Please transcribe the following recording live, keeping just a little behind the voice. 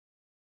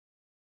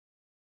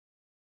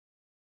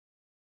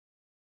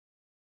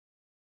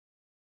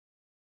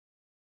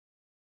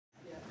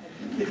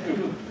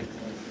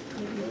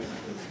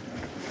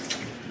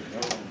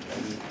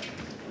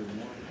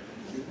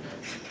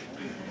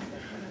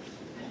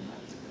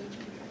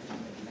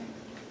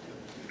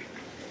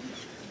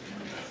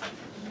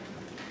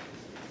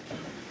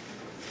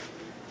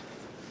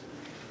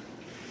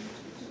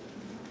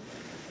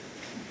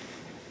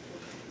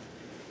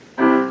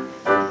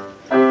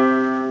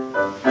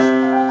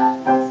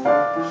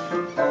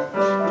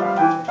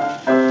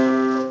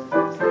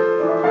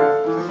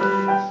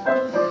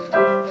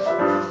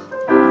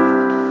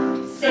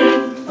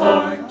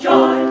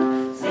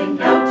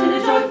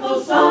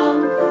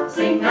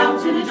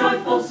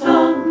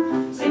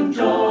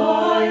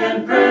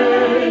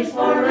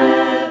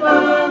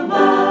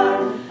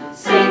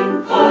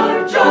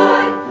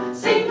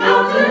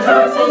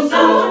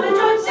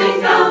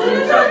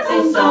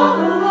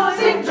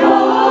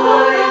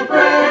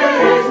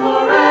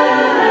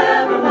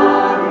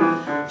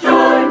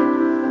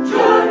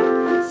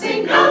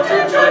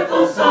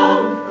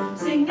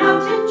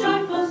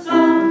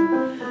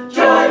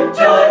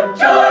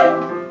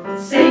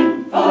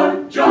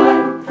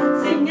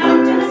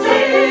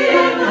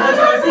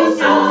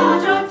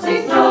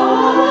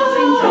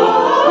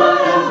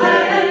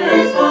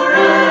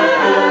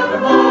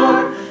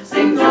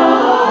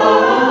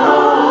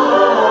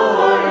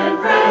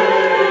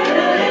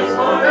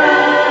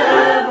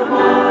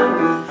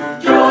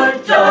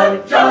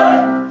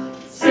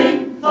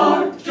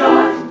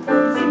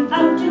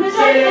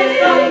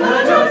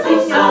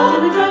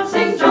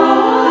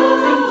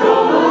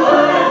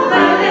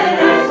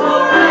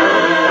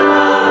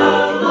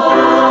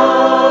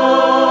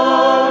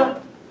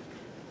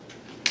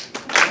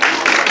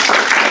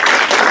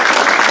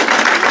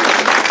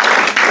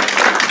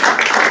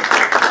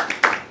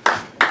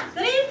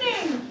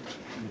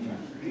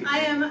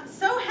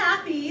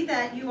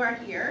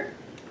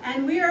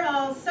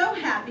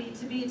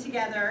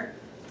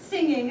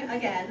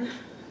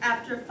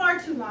after far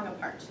too long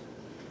apart.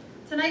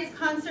 Tonight's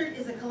concert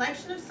is a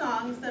collection of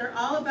songs that are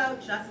all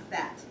about just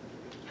that: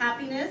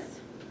 happiness,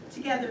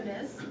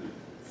 togetherness,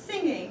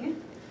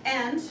 singing,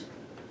 and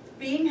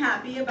being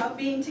happy about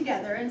being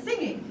together and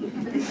singing.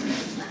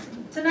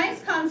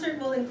 Tonight's concert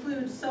will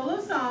include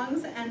solo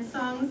songs and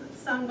songs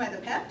sung by the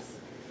PEPS.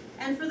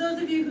 And for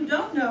those of you who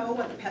don't know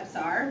what the PEPS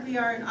are, we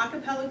are an a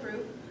cappella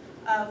group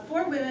of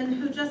 4 women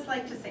who just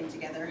like to sing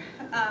together.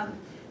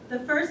 The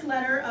first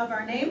letter of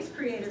our names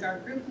created our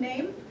group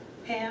name: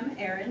 Pam,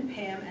 Erin,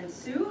 Pam, and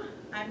Sue.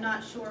 I'm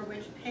not sure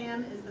which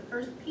Pam is the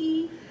first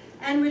P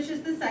and which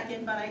is the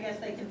second, but I guess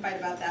they can fight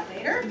about that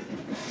later.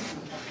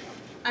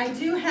 I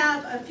do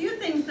have a few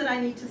things that I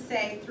need to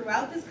say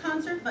throughout this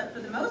concert, but for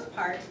the most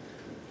part,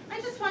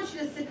 I just want you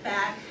to sit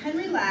back and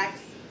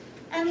relax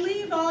and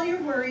leave all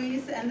your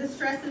worries and the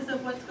stresses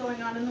of what's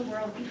going on in the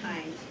world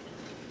behind.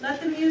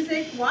 Let the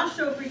music wash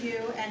over you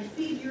and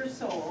feed your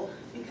soul,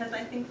 because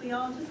I think we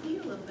all just need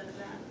a little bit of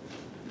that.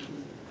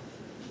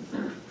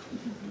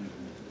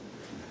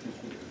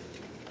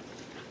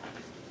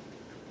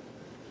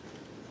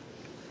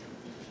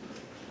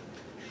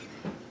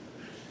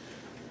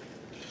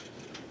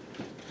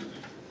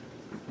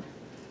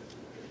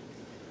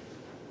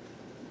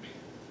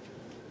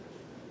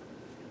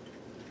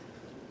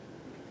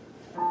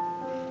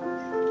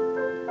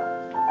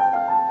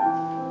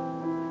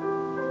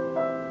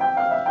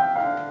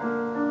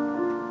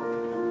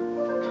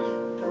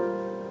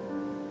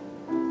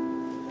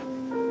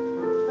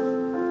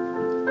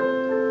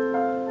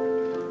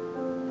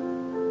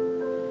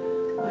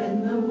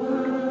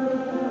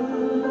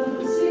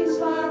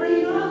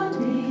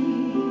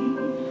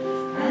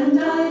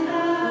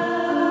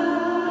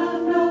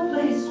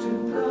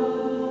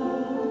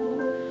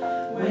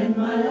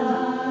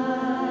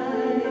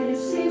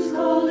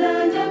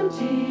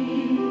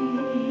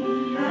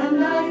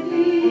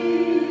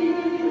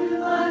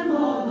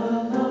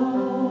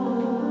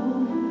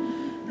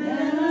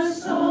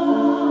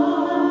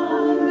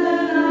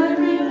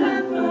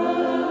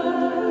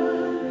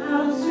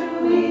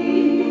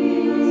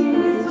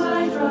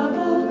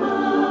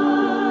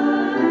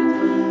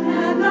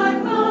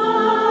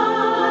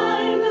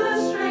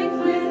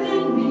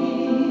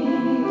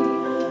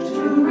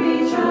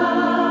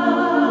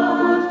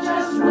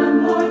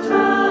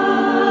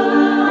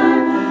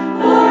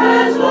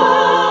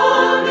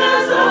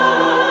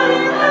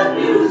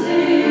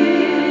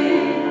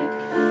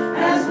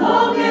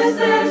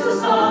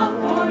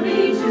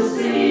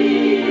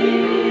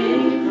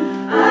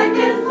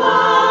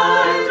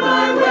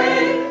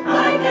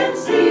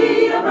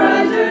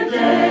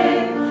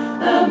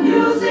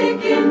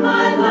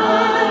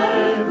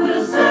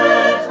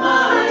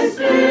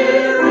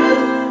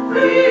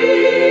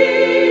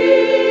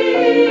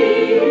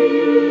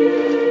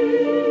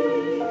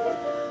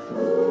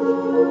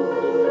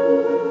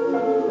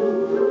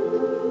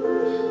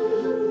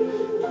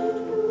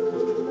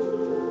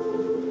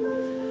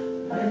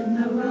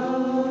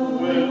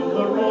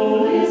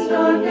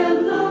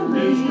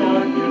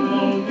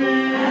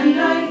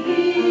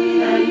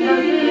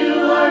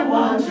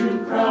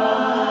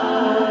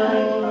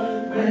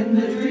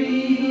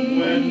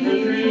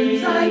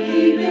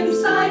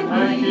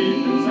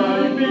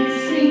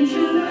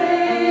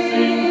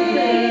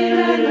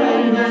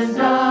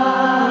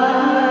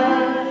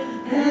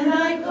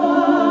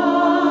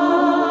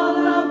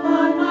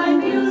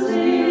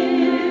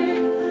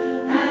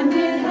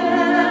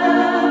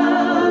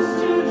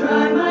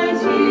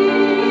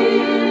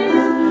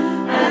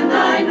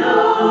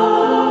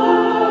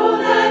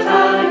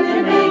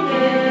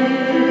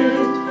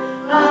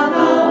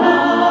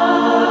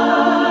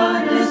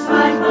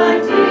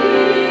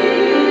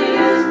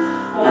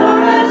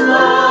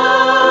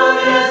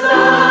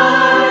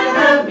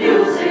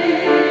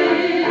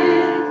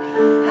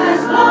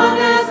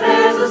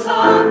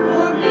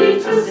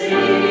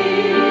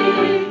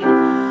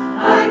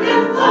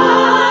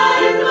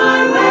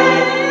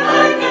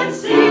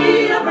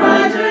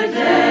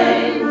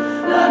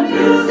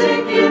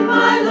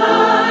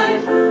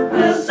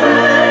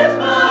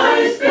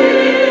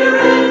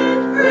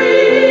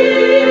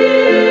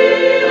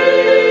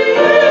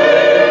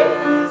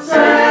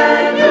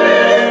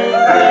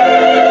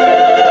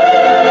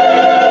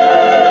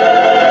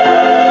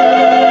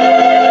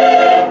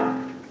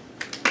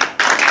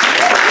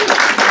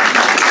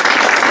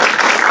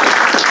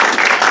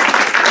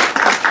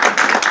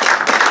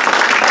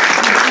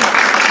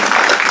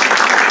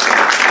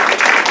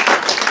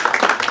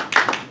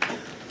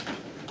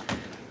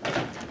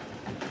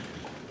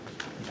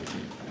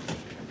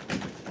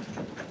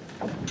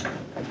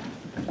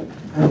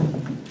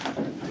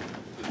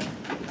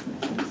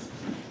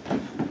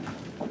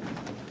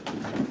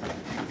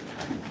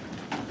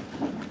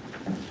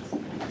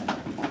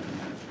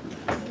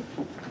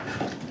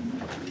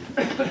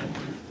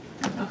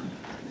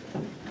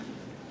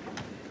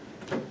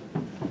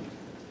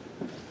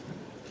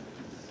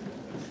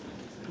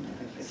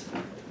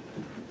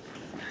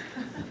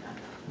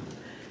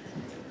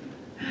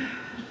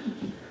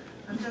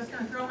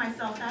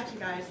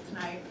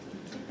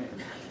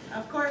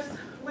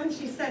 when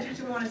she said,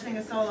 do we want to sing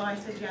a solo, I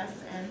said yes.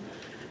 And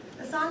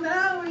the song that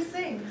I always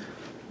sing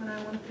when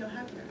I want to feel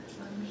happier, so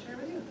I'm going to share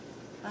with you,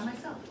 by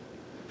myself.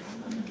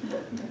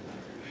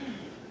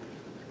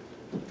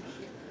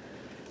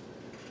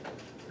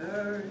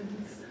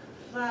 Birds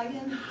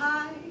flying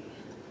high,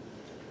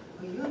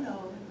 well, you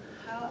know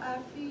how I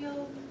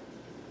feel.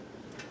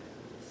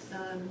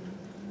 Sun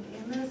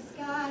in the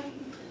sky,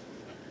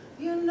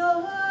 you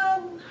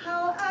know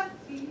how I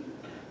feel.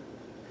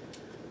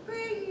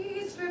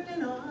 Breeze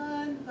drifting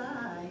on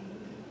by,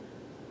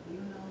 you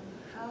know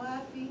how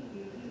I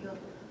feel.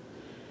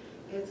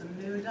 It's a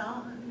new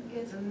dawn,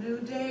 it's a new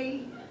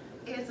day,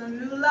 it's a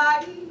new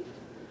life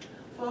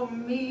for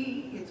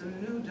me. It's a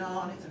new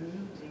dawn, it's a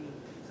new day,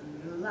 it's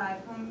a new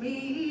life for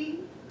me.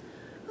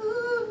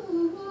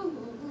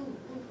 Ooh,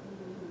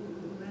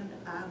 and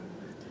I'm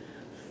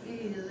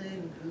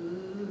feeling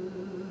good.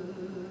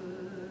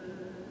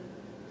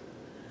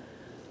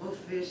 Well,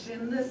 fish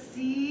in the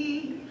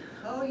sea,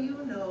 oh, you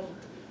know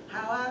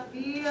how I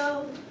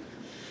feel.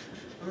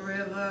 A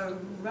river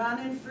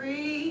running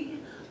free,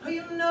 oh,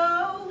 you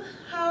know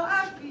how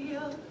I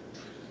feel.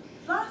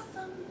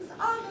 Blossoms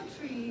on the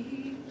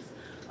trees,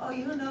 oh,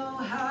 you know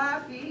how I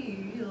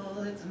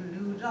feel. It's a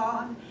new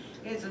dawn,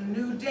 it's a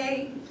new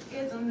day,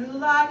 it's a new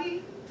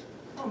life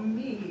for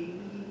me,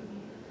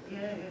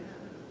 yeah.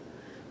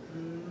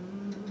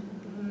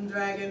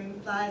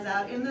 Dragonflies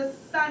out in the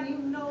sun, you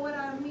know what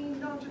I mean,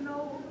 don't you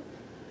know?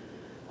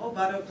 Oh,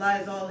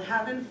 butterflies all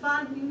having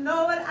fun, you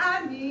know what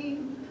I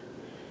mean.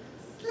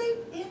 Sleep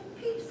in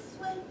peace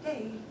when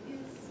day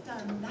is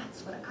done,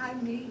 that's what I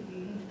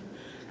mean.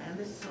 And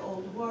this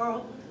old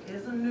world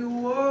is a new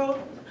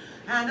world,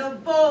 and a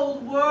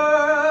bold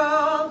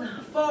world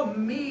for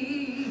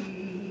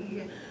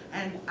me.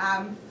 And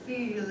I'm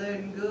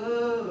feeling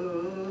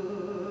good.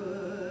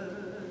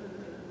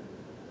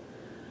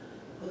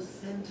 Oh,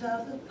 scent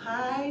of the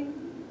pine,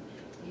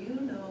 you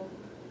know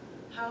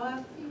how I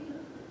feel.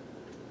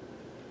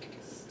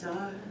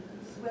 Stars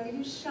where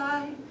you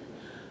shine,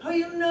 oh,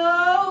 you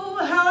know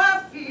how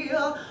I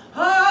feel.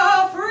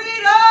 Oh,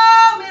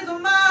 freedom is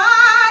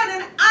mine,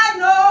 and I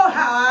know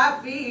how I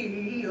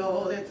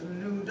feel. It's a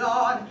new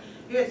dawn,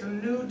 it's a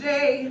new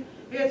day,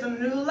 it's a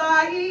new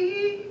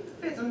life.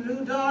 It's a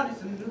new dawn,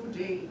 it's a new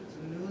day, it's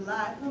a new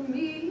life for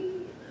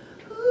me.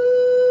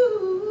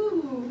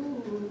 Ooh,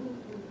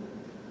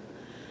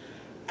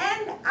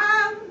 and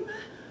I'm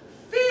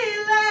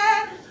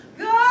feeling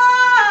good.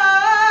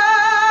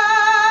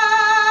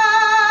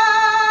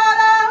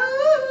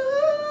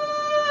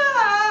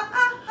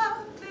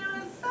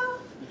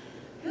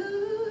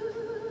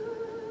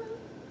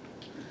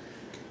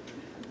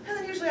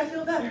 I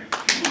feel better.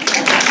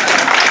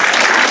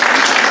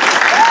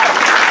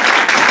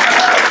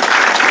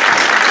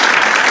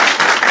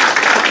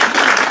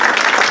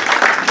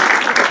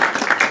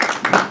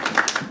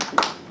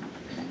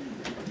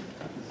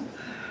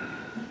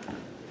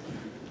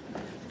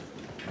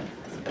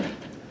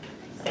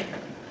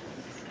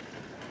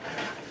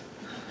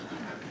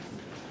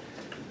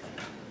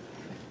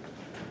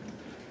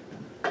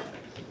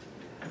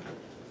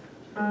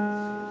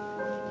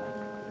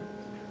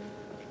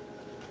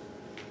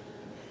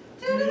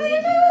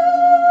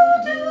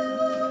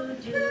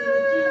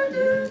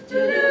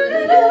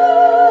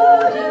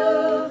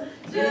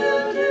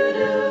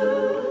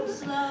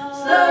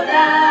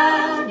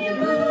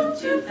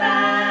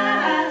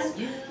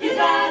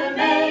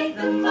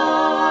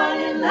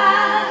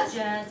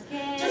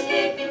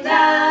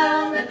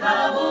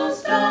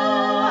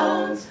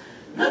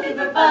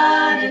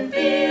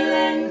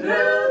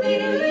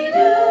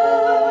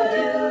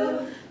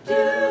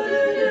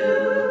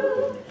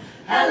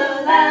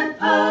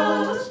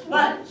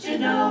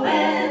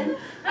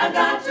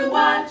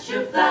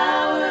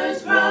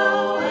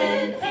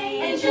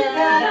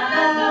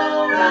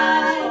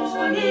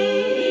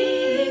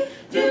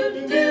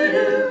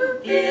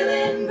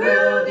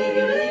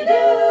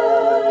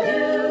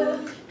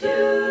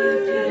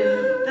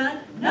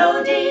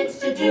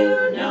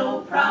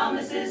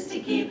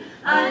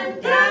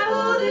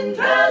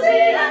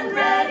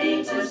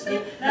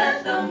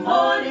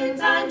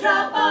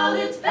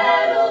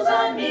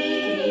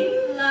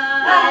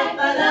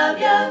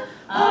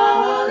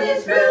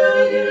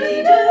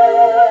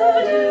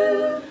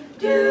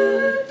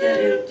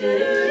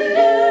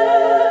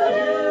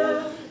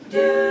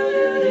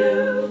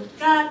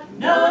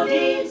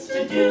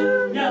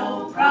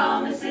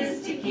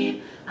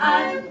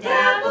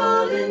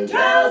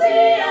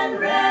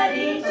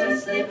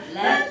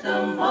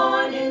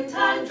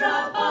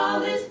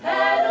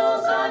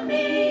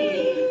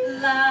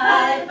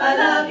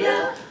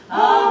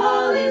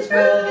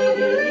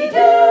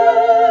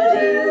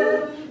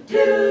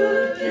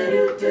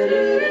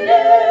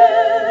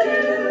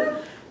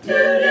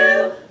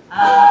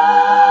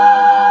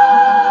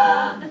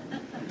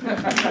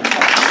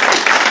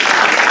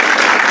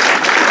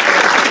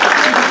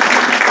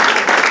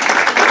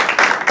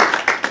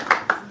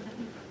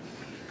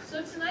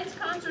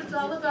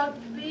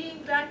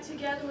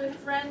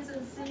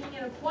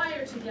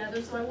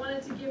 So I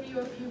wanted to give you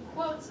a few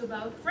quotes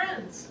about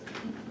Friends.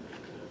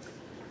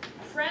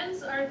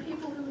 Friends are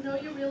people who know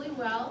you really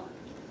well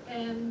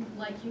and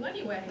like you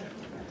anyway.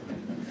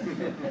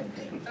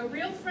 A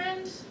real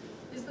friend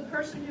is the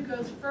person who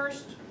goes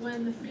first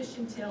when the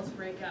fishing tails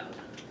break out.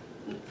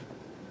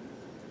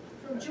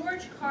 From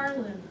George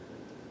Carlin,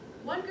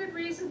 one good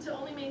reason to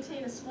only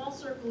maintain a small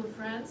circle of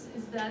friends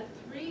is that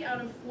 3 out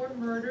of 4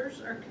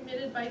 murders are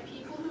committed by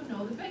people who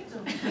know the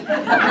victim.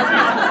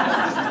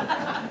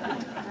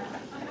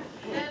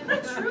 And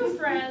a true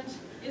friend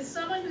is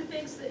someone who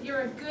thinks that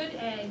you're a good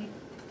egg,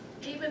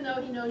 even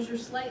though he knows you're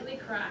slightly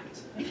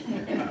cracked.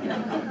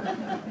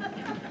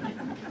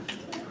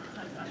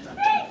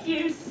 Thank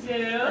you,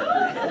 Sue.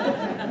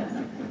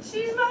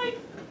 She's my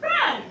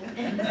friend.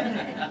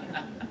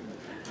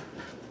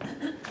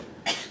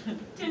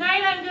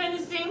 Tonight I'm going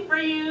to sing for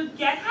you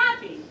Get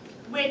Happy,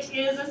 which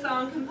is a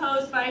song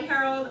composed by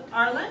Harold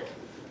Arlen,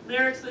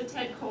 lyrics with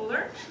Ted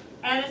Koehler,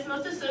 and it's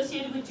most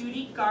associated with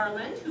Judy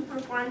Garland, who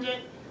performed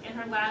it in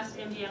her last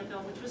MGM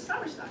film, which was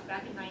Summerstock,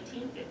 back in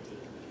 1950.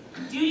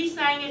 Judy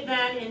sang it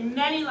then in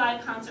many live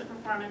concert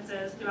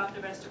performances throughout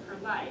the rest of her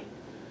life.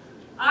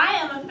 I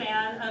am a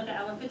fan of the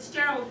Ella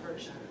Fitzgerald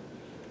version.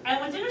 And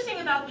what's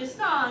interesting about this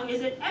song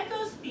is it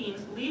echoes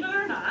themes, believe it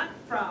or not,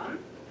 from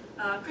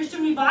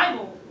Christian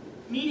revival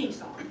meeting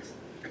songs.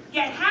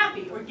 Get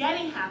happy, or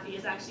getting happy,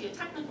 is actually a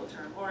technical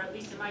term, or at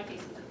least in my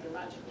case, it's a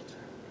theological term.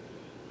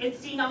 It's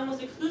seen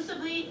almost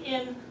exclusively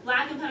in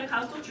Black and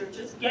Pentecostal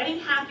churches. Getting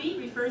happy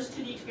refers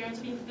to the experience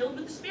of being filled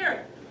with the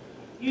Spirit.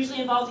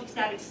 Usually involves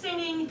ecstatic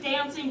singing,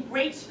 dancing,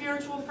 great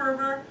spiritual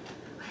fervor,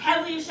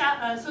 heavily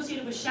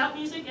associated with shout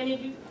music. Any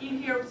of you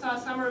here saw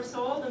Summer of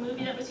Soul, the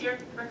movie that was here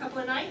for a couple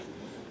of nights?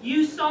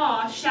 You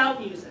saw shout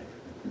music.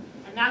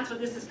 And that's what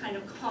this is kind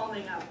of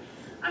calling out.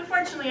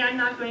 Unfortunately, I'm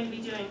not going to be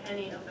doing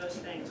any of those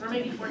things, or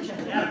maybe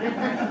fortunately, I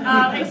don't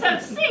know.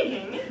 Except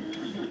singing.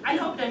 I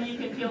hope then you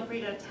can feel free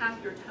to tap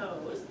your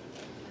toes.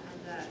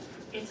 And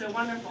it's a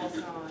wonderful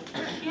song.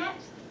 Get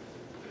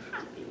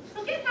happy.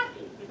 So get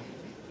happy.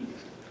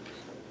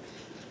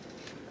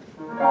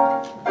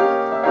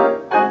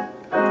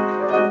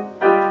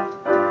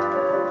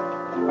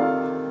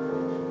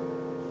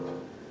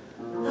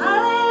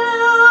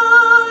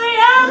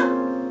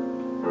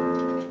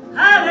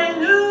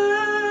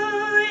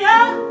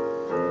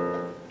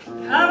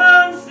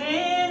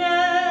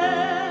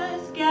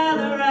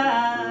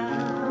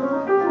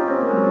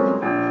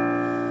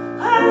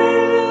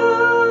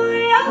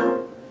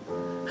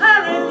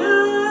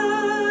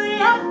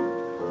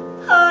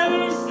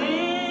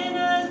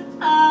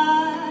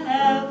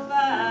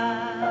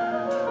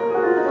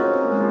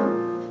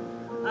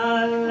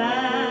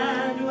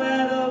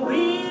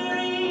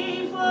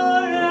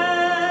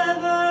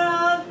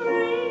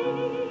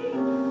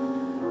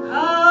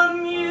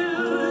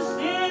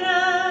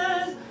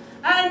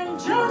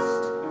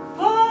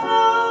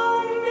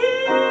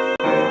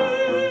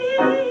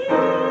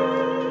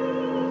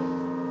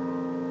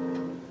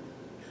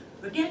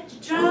 Forget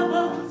your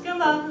troubles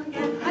and just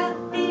get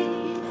happy.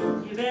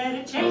 You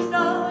better chase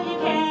all your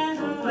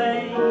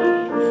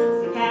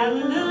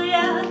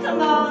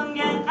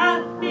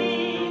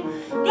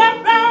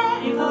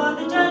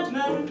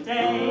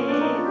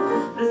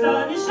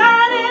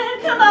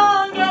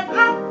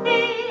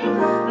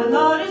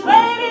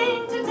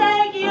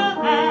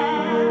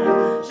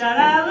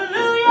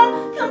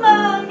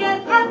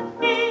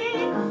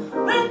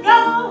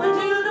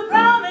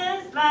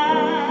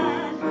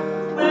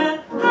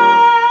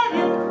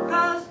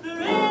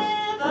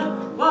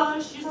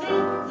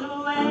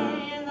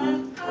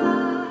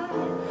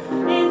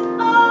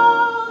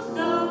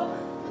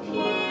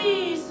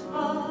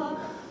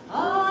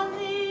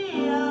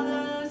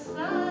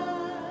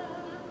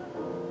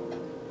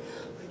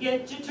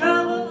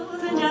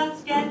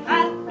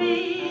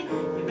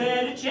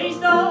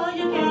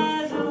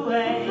cares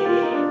away.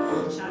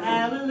 Shout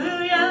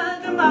hallelujah,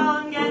 come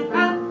on, get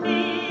happy.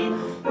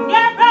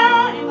 Get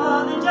ready for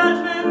the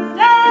judgment day.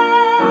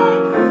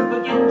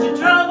 Forget your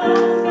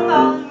troubles, come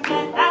on,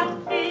 get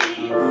happy.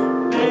 You better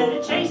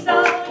chase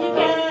all your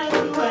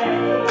cares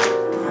away.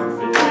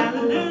 Sing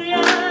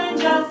hallelujah and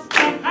just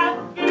get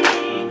happy.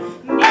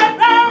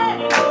 Get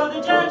ready for the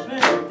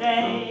judgment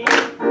day.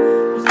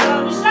 The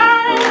sun is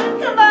shining,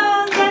 come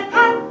on, get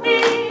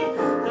happy.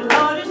 The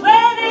Lord is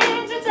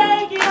waiting to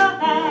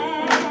take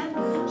your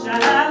hand.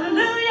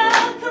 Shout hallelujah,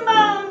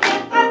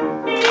 come on,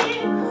 get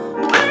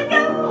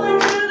happy. We're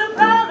going to the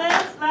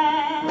promised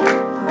land.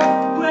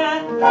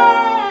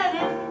 We're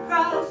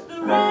heading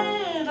across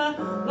the river.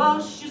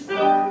 Wash your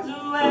sins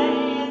away in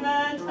the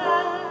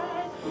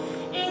tide.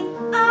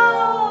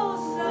 It's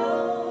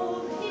all so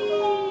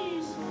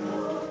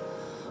peaceful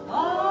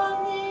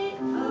on the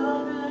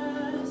other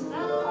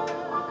side.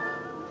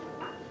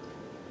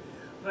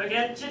 Forget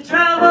your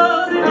troubles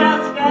and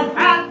just get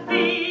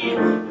happy.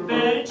 You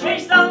better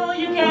chase all your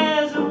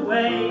cares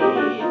away.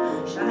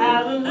 Shout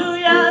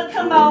hallelujah,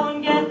 come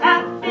on, get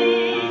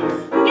happy.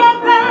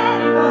 Get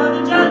ready for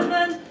the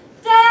judgment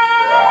day.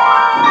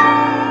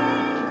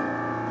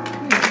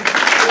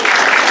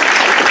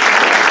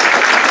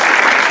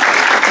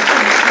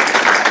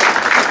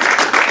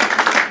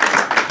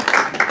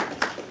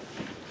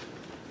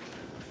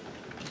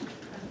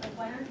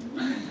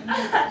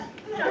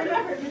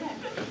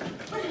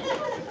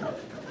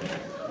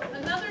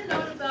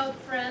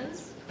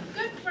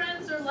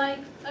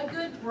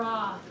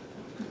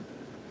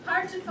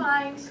 hard to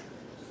find,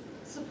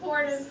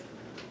 supportive,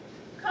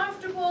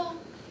 comfortable,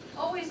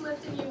 always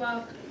lifting you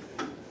up,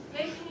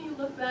 making you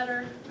look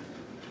better,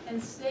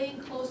 and staying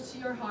close to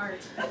your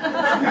heart. So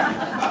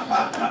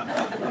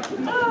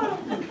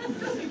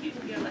many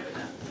people get away with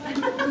that.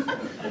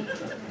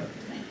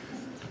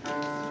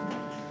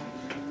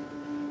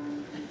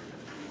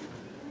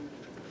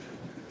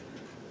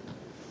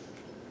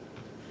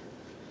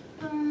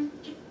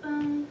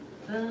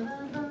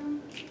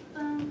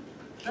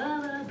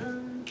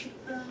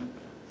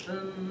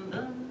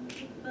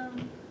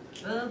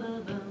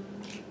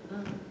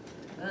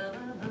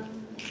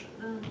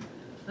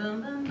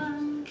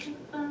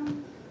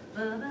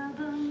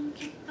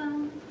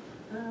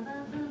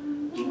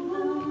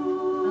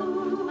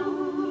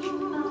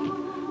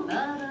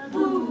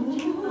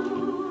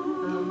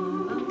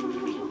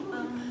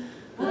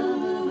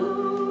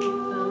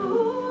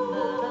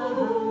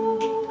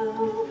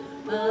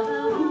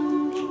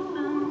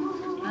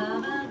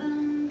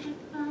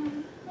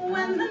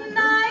 When the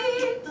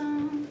night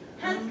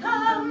has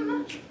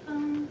come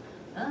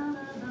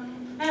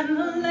and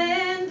the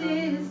land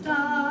is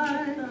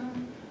dark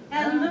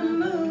and the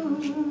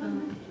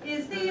moon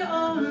is the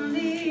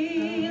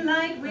only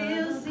light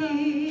we'll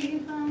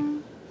see,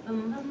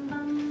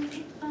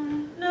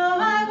 no,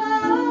 I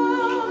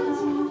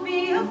won't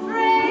be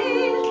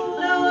afraid.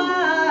 No,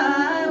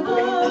 I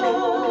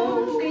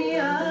won't be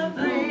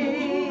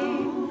afraid.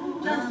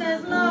 Just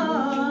as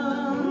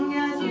long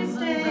as you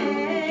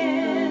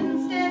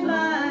stand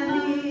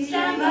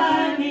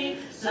by me.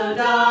 So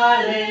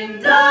darling,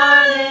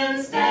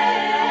 darling,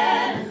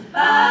 stand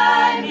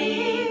by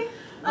me.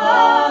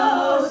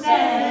 Oh,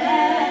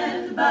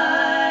 stand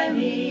by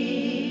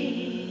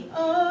me.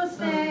 Oh,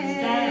 stand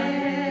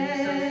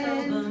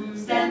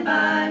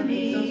by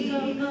me.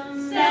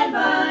 Stand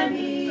by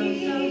me.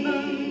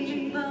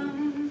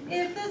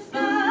 If the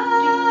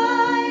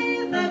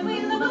sky that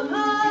we look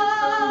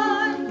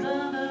upon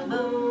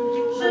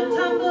should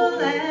tumble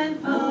and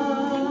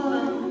fall,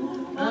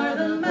 or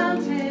the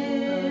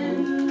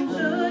mountain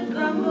should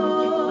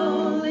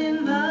crumble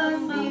in the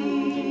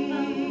sea,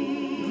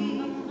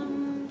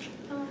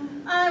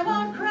 I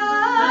won't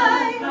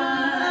cry,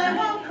 I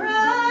won't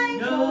cry,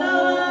 no,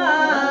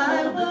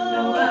 I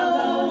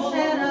won't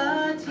shed a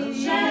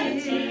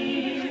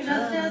tear,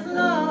 just as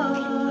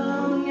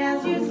long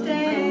as you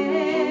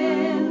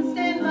stand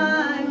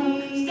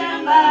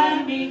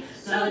by me,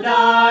 so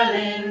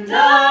darling,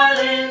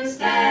 darling,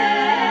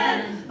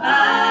 stand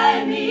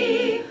by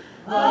me,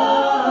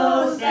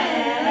 oh,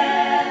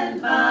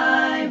 stand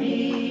by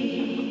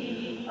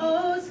me,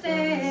 oh, stand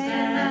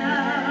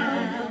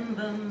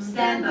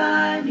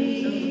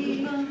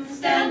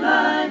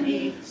by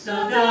me,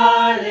 so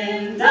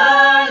darling,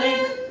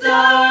 darling,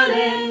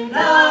 darling,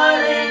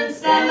 darling,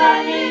 stand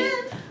by me,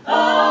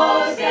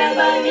 oh, stand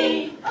by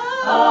me,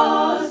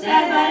 oh,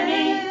 stand by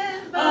me,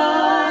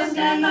 oh,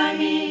 stand by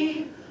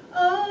me,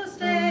 oh,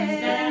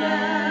 stand by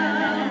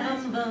me,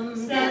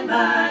 stand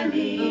by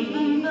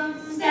me,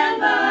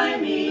 stand by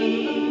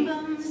me,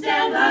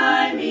 stand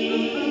by me.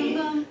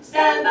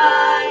 Stand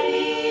by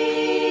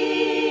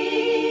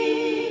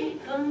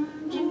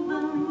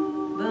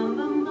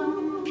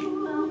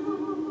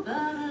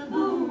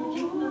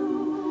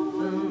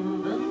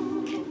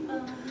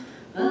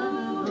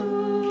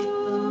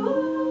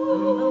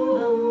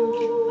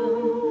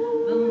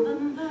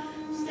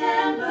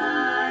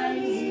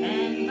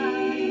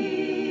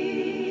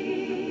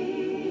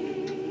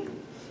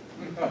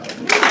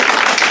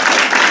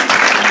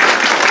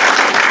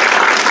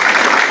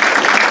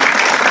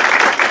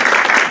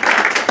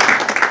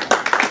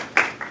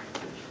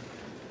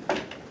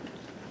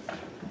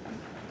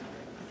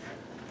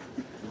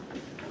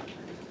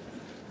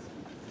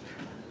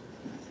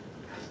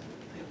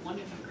One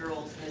of you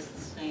girls has to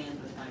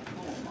stand with my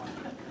poem on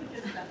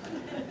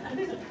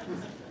it.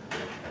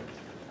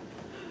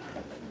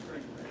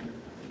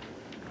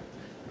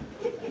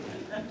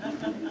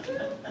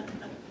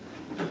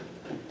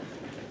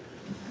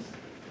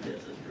 This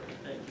is real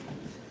big.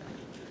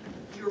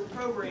 Your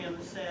program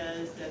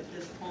says that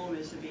this poem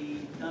is to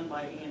be done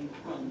by Ann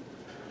Crump.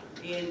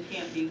 Ann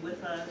can't be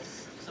with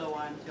us, so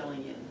I'm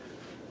filling in.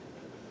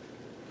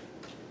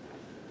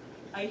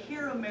 I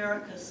Hear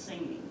America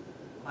Singing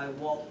by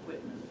Walt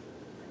Whitman.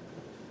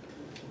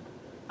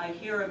 I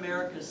hear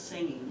America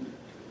singing,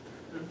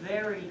 the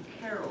varied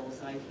carols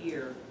I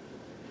hear,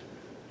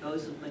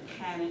 those of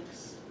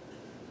mechanics,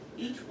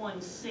 each one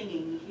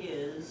singing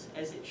his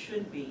as it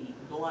should be,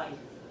 blithe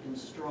and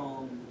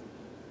strong.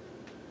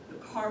 The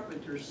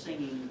carpenter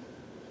singing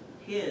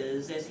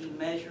his as he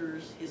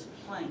measures his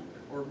plank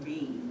or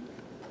beam.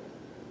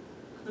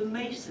 The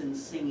mason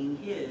singing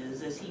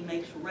his as he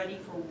makes ready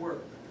for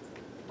work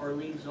or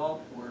leaves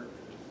off work.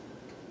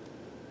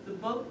 The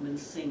boatman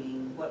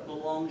singing what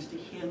belongs to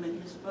him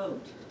and his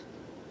boat.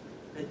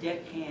 The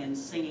deckhand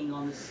singing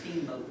on the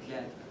steamboat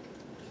deck.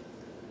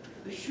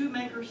 The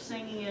shoemaker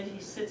singing as he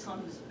sits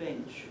on his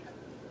bench.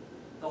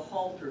 The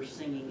halter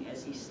singing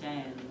as he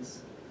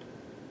stands.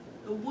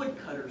 The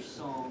woodcutter's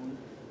song.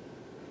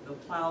 The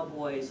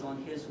plowboy's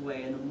on his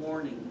way in the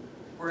morning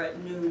or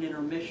at noon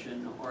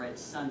intermission, or at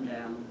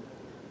sundown.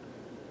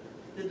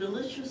 The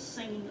delicious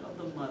singing of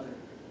the mother,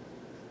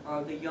 or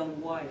of the young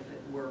wife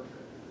at work,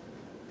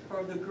 or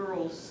of the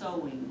girls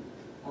sewing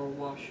or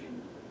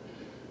washing.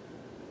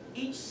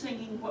 Each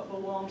singing what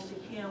belongs to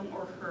him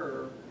or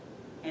her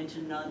and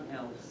to none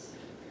else.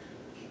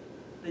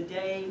 The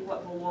day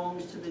what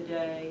belongs to the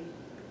day.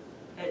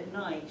 At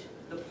night,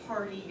 the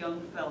party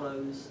young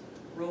fellows,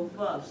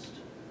 robust,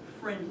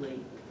 friendly,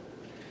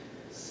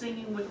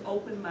 singing with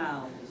open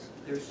mouths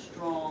their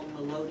strong,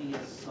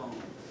 melodious songs.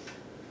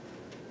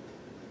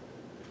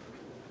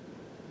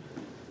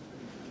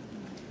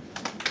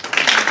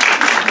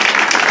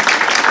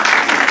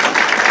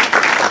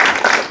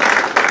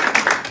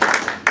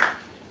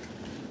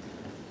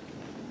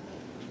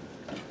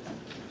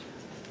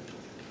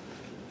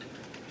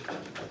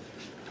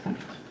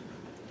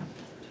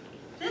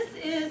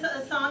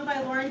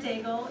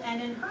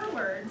 And in her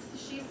words,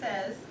 she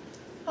says,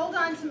 "Hold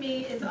On to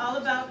Me is all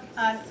about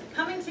us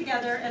coming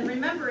together and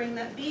remembering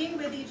that being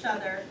with each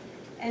other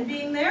and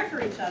being there for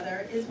each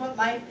other is what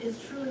life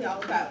is truly all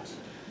about."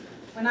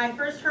 When I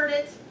first heard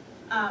it,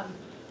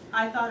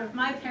 I thought of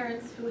my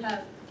parents who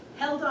have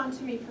held on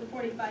to me for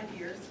 45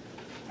 years,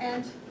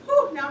 and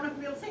whew, now I'm not going to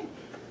be able to sing.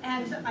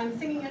 And I'm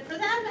singing it for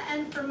them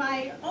and for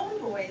my own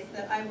boys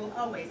that I will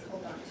always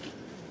hold on to.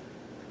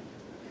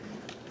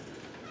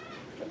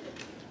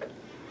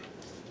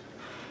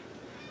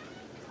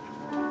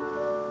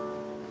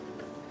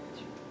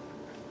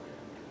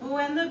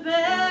 When the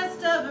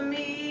best of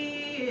me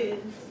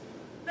is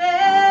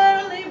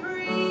barely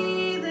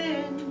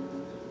breathing,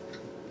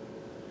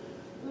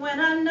 when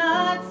I'm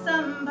not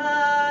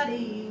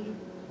somebody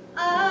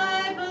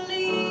I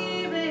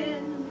believe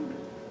in,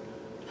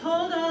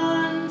 hold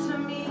on to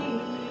me.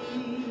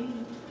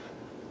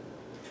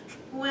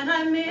 When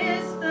I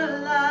miss the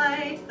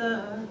light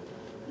the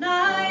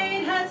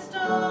night has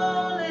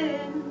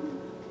stolen,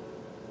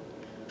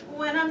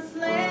 when I'm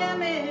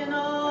slamming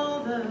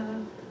all the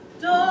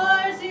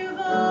doors you've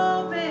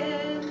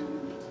opened,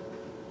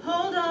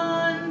 hold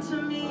on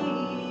to me.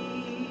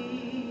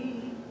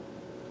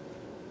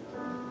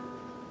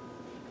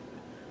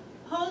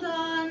 Hold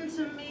on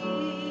to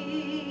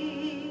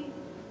me.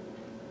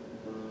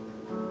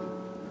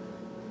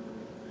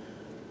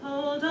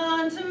 Hold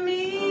on to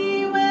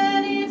me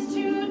when it's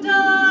too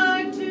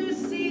dark to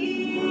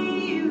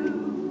see you.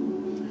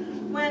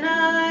 When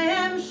I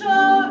am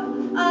sure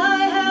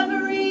I have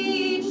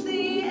reached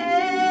the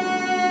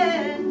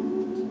end.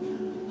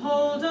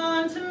 Hold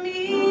on to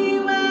me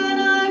when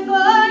I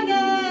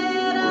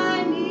forget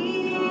I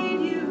need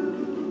you.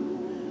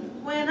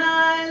 When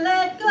I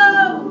let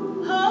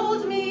go,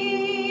 hold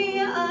me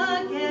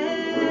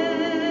again.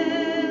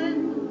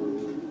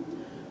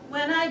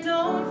 When I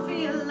don't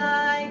feel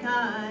like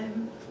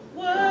I'm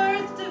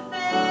worth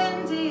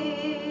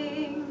defending.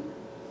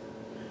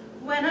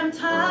 When I'm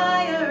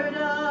tired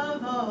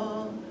of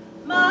all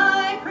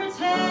my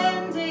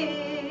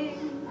pretending,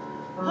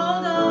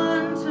 hold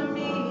on to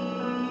me.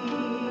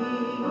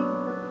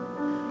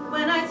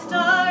 When I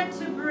start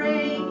to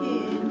break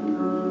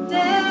in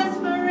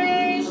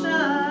desperation,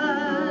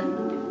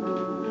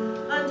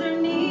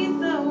 underneath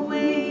the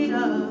weight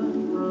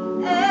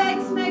of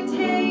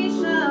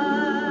expectation,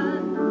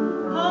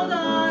 hold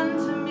on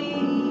to me.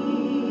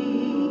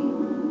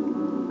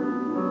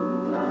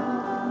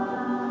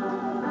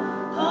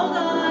 Hold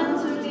on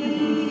to me.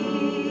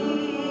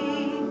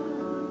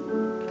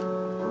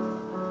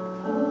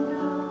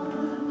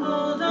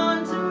 Hold on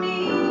to me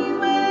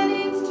when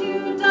it's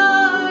too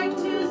dark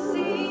to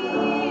see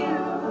you.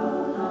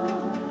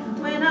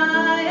 When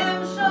I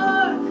am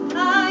sure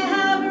I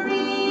have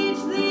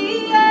reached the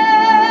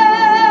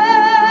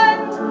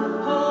end.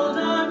 Hold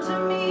on to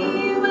me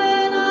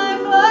when I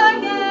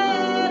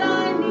forget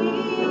I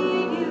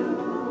need you.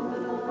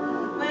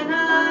 When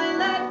I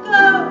let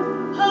go,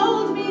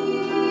 hold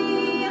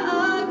me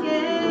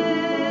again.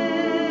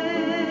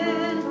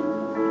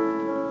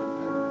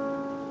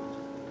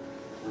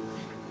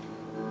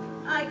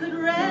 I could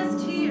rest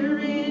here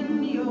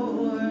in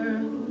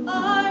your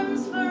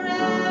arms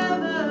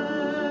forever,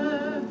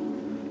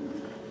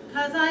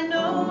 'cause I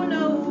know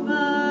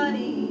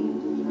nobody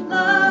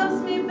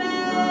loves me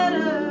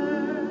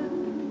better.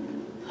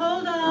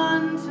 Hold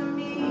on to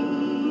me.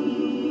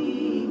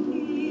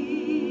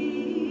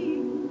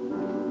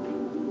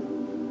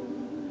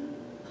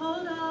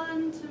 Hold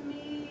on to me.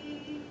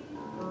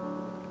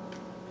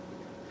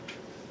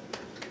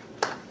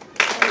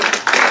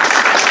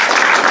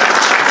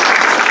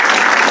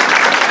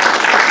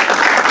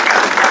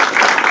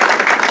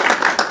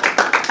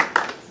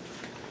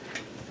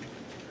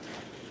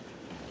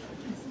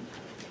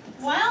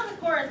 While the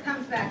chorus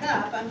comes back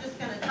up, I'm just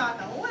going to talk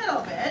a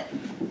little bit.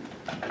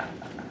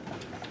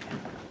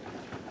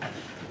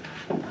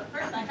 But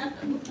first I have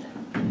to move them.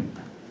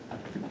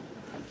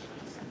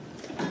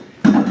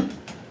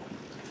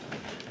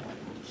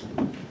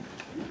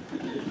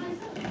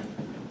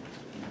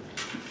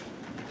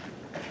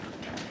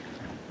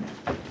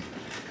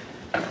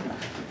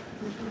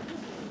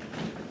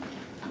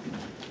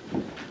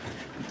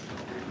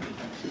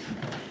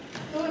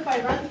 if I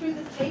run through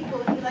this tape,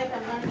 will it be like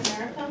I'm running a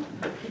marathon?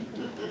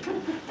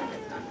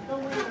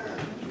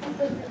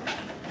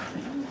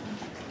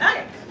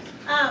 Okay.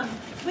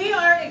 We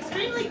are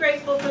extremely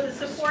grateful for the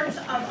support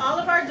of all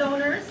of our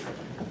donors,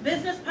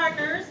 business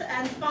partners,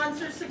 and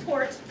sponsor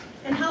support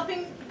in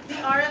helping the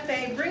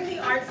RFA bring the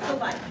arts to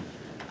life.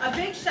 A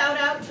big shout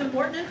out to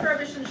Morton and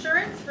Furbish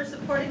Insurance for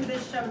supporting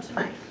this show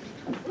tonight.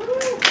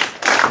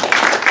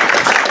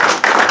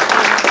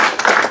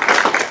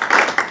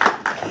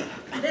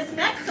 This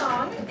next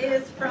song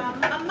is from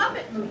a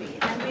Muppet movie,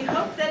 and we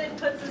hope that it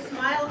puts a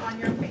smile on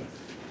your face.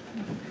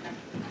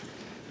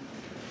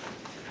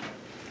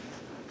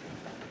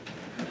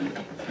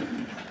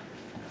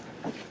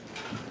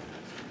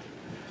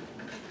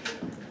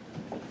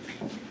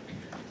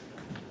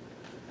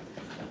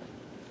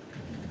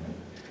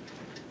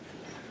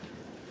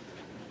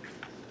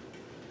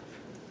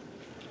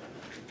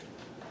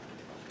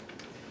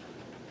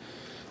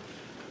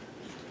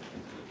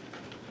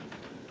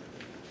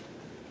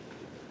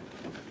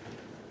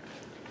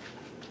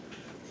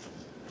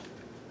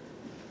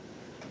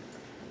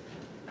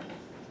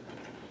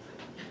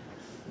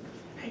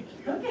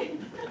 Okay.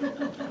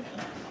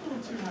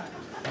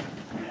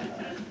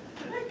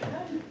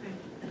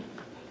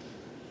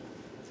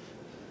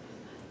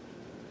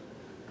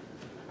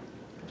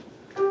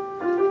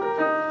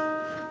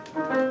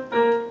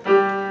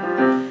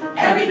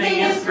 Everything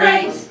is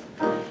great,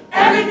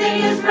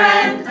 everything is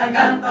grand. I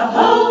got the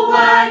whole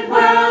wide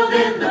world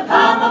in the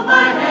palm of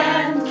my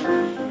hand.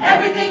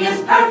 Everything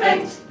is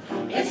perfect,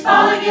 it's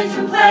falling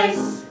into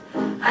place.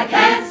 I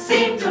can't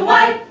seem to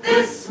wipe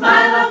this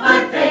smile off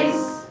my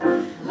face.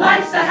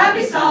 Life's a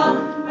happy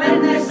song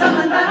when there's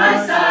someone by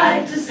my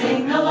side to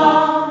sing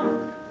along.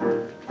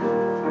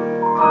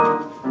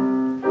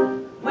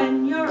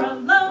 When you're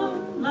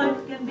alone,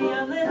 life can be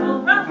a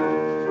little rough.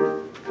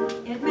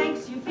 It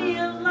makes you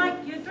feel like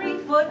you're 3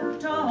 foot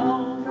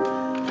tall.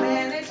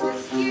 When it's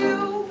just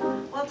you,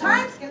 well,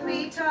 times can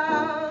be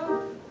tough.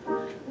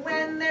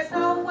 When there's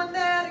no one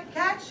there to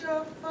catch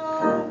your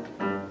fall.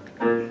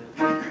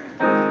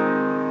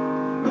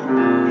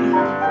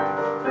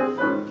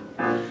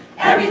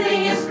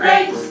 Everything is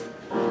great,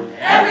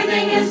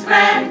 everything is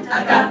grand.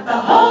 I've got the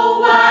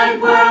whole wide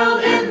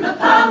world in the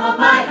palm of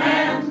my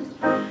hand.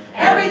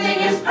 Everything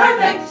is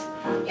perfect,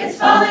 it's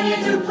falling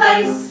into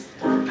place.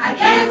 I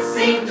can't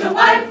seem to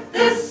wipe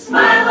this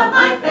smile off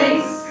my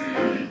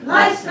face.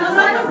 Life smells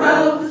like a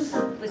rose,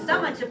 With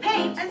someone to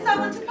paint And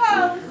someone to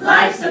pose.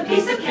 life's a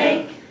piece of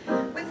cake.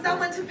 With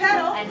someone to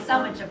pedal. and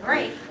someone to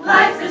break.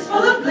 Life is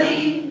full of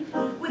glee.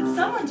 With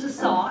someone to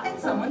saw and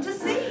someone to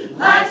see.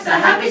 Life's a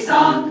happy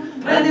song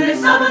when there's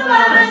someone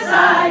by my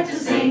side to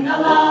sing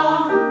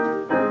along.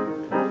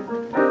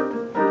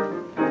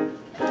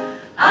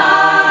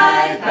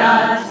 I've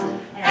got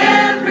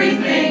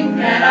everything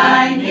that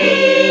I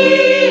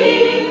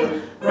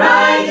need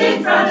right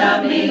in front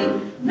of me.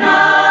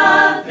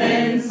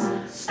 Nothing's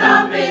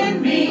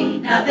stopping me,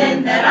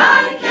 nothing that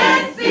I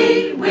can't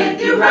see with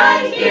you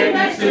right here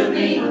next to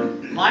me.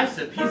 Life's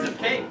a piece of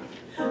cake,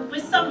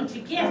 With someone to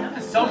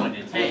give, someone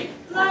to take.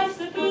 life's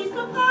a piece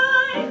of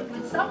pie.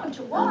 With someone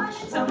to watch.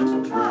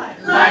 Someone to try.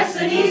 Life's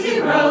an easy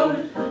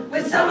road,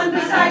 with someone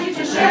beside you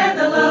to share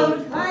the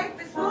load. Life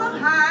is full of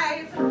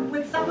highs.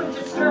 With someone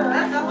to stir.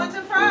 And someone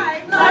to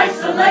fry.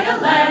 Life's a leg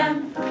of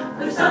lamb,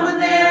 with someone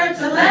there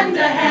to lend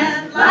a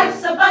hand.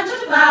 Life's a bunch of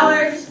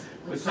flowers,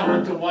 With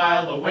someone to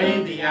while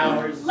away the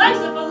hours. Life's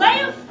a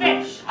fillet of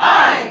fish.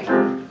 aye,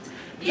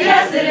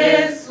 yes it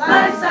is.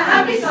 Life's a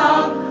happy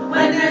song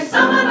when there's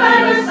someone by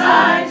your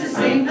side to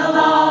sing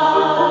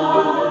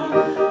along.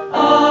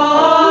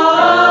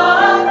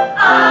 Oh,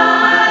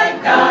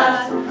 I've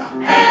got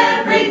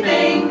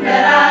everything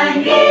that I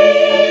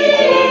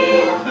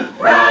need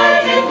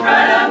right in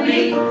front of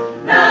me.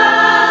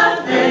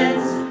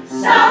 Nothing's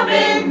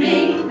stopping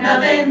me,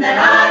 nothing that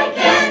I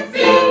can't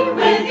see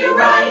with you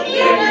right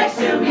here next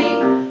to me.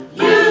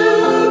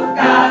 You've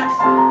got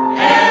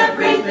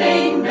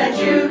everything that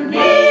you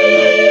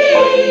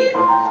need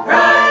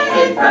right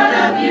in front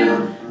of you.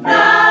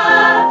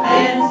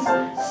 Nothing's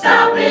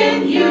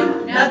stopping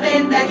you,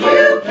 nothing that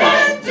you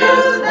can't do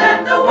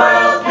that the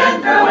world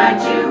can throw at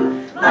you.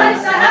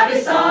 Life's a happy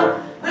song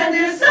when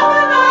there's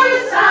someone by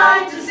your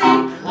side to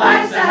sing.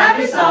 Life's a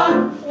happy song.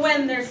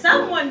 When there's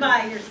someone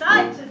by your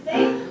side to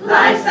sing.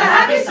 Life's a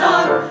happy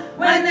song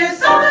when there's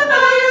someone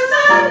by your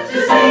side to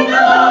sing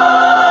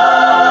along.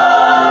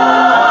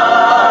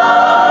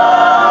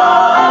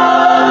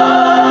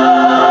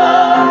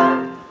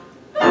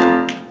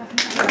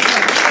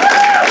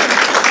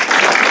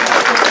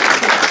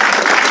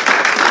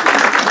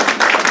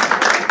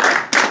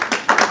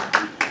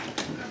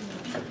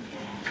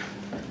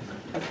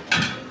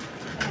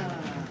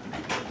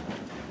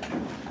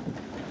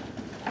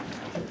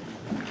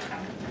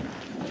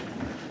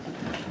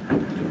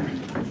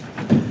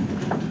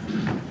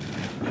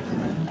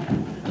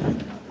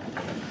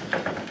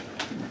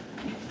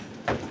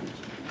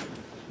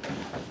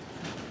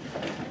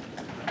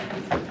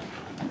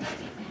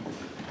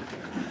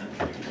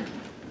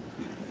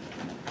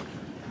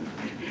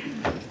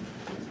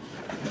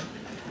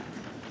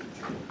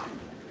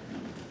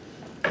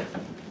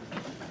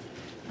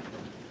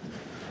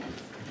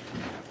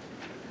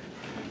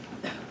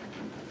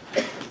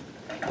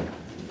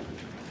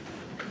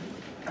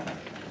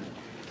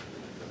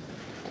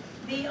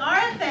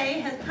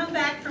 RFA has come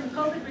back from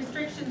COVID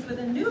restrictions with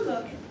a new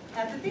look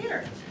at the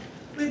theater.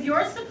 With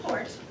your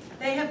support,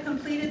 they have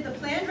completed the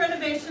planned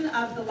renovation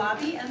of the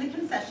lobby and the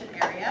concession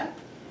area.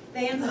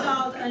 They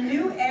installed a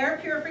new air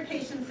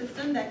purification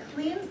system that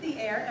cleans the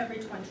air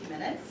every 20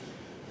 minutes.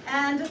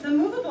 And the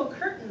movable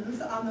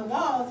curtains on the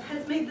walls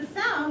has made the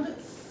sound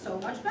so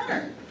much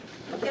better.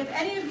 If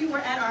any of you were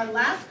at our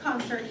last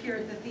concert here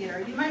at the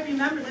theater, you might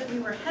remember that we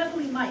were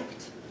heavily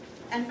mic'd.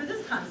 And for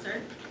this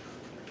concert,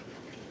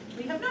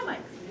 we have no mics.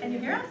 Can you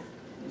hear us?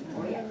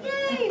 Oh, yeah.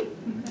 Yay!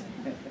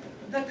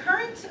 The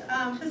current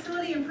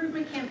facility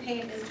improvement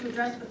campaign is to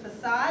address the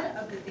facade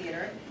of the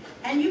theater,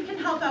 and you can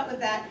help out with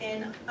that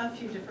in a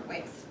few different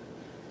ways.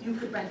 You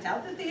could rent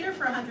out the theater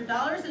for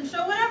 $100 and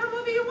show whatever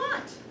movie you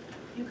want.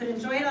 You could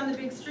enjoy it on the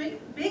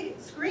big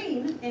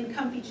screen in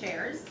comfy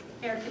chairs,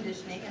 air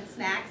conditioning, and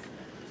snacks.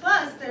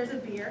 Plus, there's a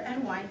beer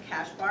and wine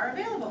cash bar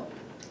available.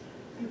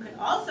 You could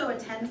also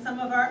attend some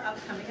of our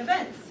upcoming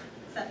events.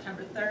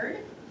 September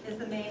 3rd is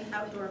the Maine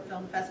Outdoor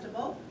Film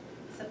Festival.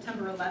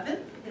 September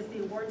 11th is the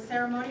award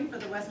ceremony for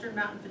the Western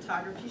Mountain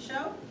Photography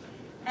Show.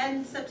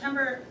 And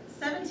September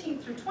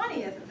 17th through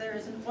 20th, there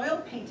is an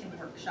oil painting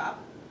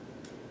workshop.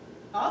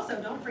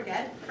 Also, don't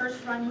forget,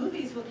 First Run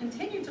Movies will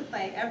continue to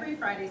play every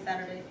Friday,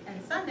 Saturday,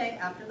 and Sunday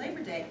after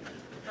Labor Day.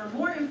 For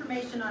more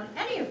information on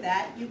any of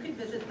that, you could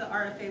visit the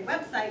RFA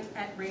website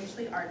at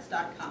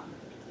rangeleyarts.com.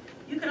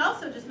 You could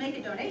also just make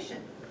a donation.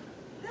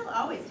 They'll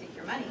always take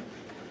your money.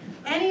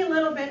 Any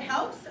little bit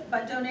helps,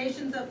 but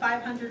donations of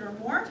 $500 or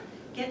more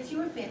gets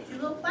you a fancy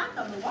little plaque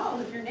on the wall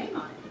with your name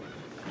on it.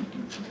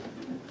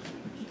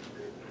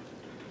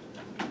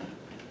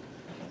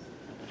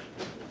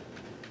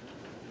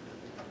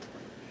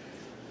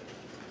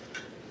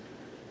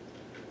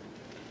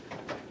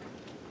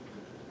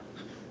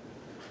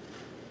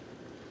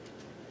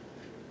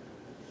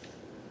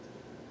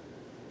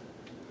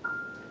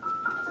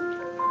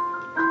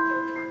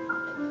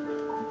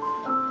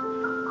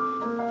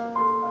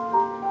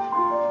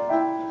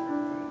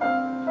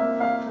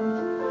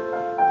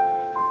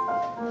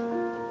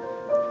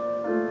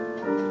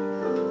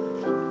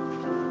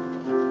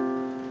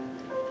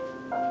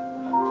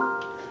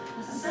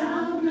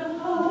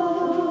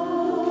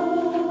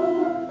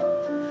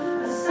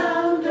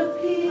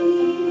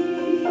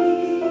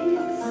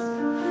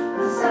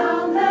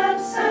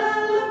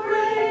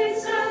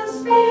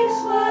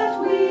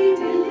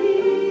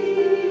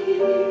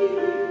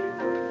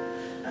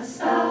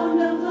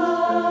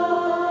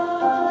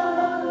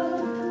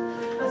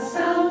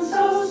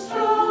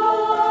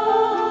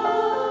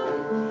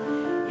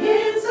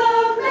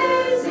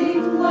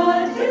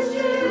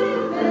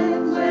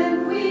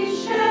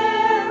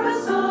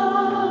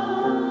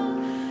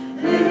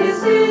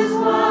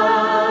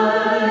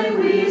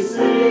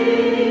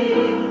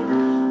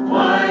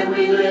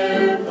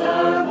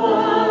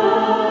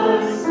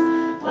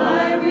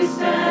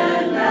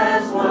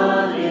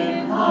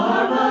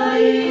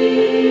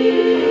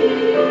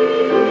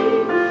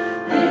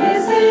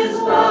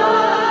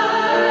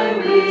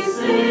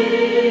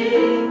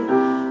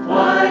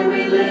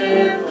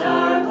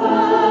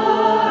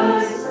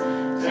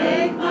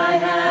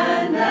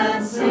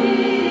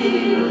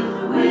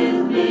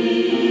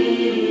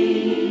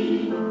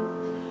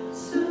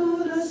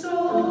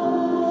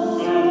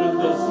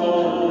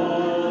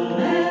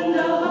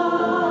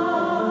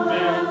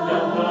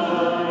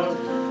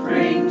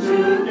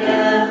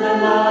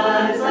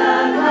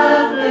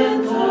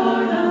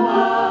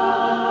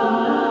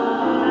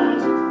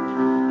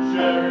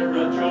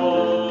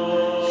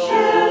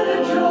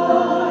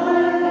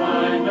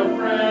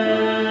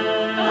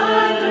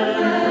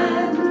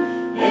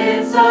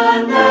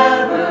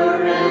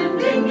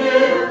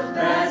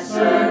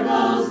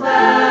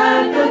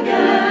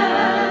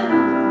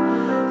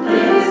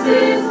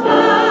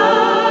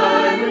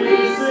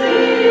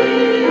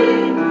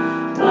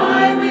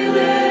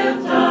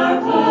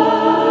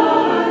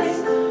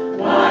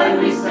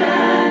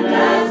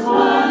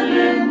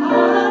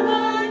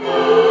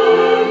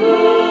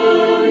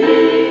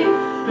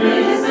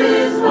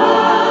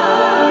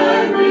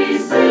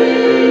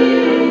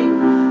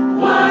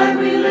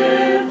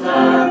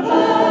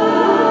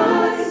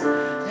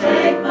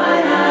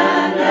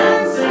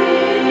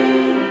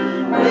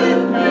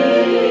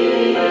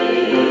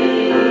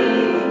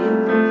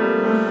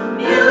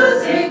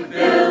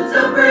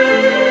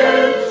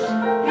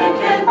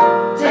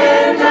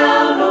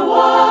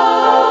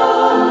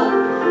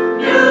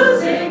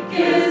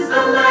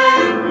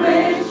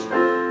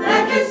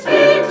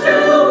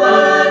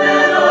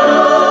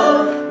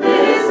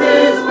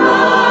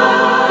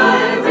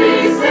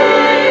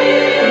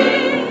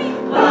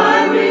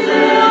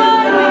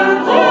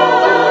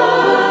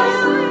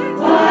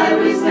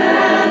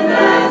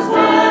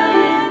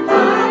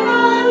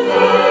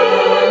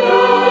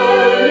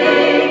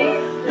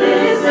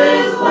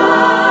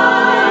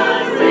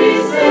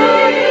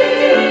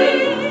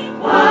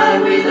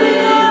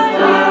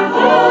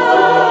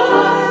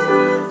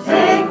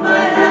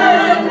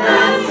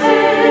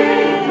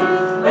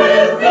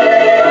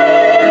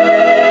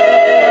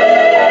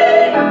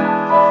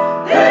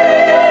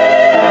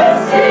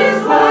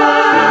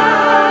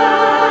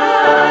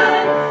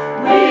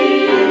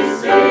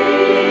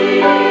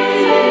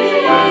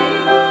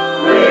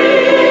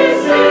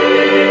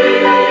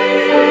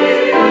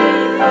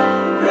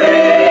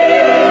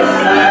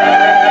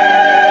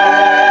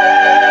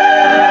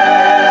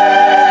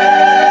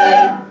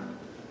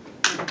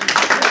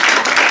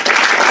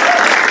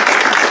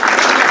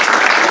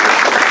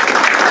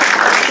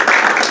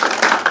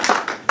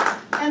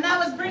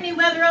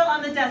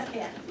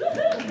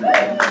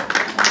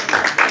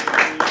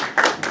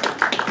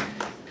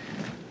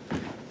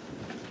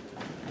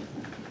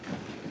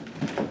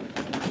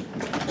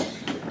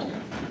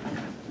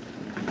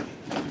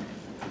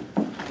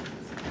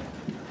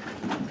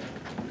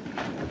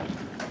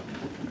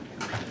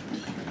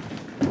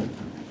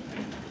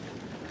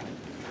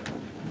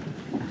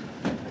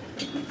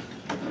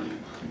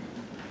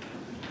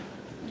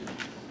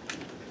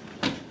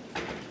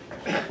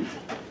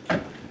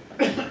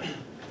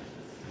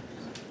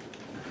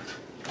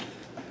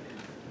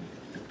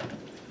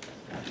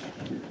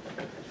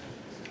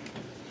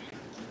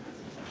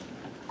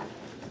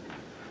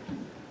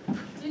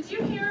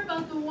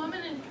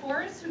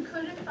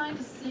 find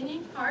a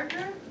singing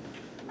partner?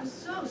 It was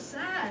so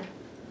sad.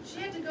 She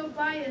had to go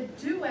buy a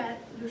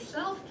duet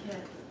yourself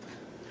kit.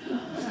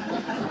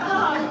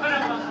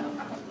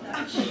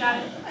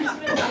 Got it.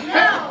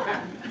 Now,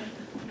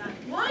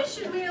 why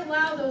should we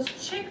allow those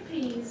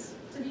chickpeas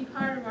to be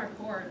part of our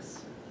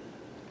chorus?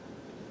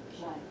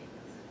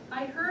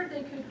 I heard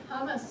they could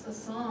hum us a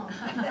song.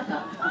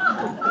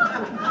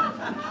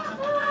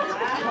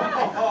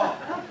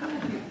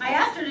 I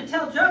asked her to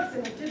tell jokes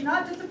and it did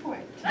not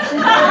disappoint.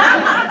 I'm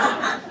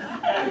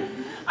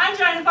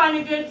trying to find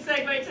a good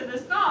segue to the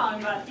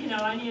song, but you know,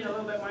 I need a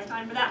little bit more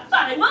time for that.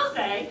 But I will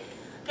say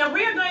that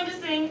we are going to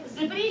sing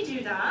Zippity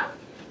Doo-Dah,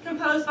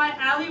 composed by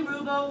Ali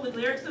Rubo with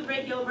lyrics of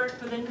Ray Gilbert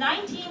for the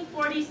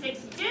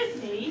 1946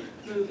 Disney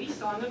movie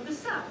Song of the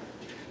South.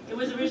 It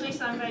was originally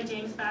sung by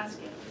James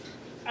Baskett.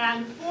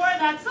 And for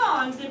that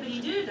song, Zippity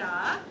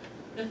Doo-Dah,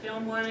 the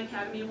film won an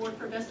Academy Award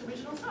for Best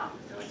Original Song,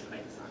 so it's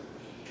quite a song.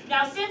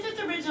 Now, since its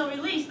original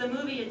release, the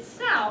movie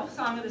itself,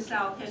 Song of the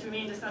South, has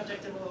remained a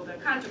subject of a little bit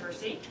of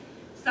controversy.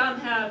 Some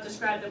have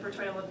described the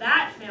portrayal of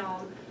that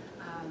film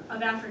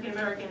of African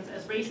Americans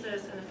as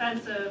racist and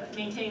offensive,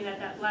 maintaining that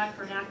that black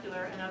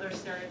vernacular and other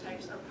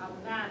stereotypes are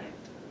problematic.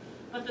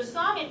 But the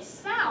song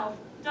itself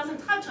doesn't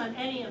touch on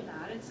any of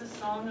that. It's a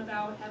song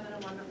about having a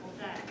wonderful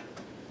day.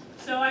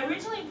 So I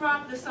originally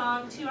brought the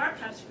song to our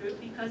PEPS group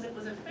because it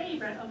was a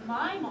favorite of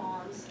my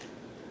mom's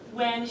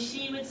when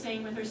she would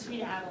sing with her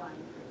Sweet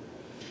Adeline.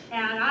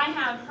 And I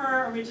have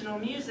her original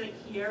music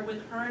here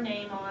with her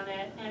name on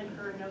it and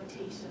her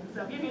notation.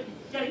 So if you're going to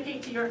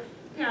dedicate to your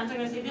parents, I'm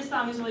going to say this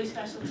song is really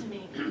special to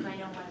me because I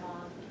know my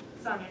mom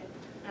sung it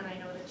and I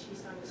know that she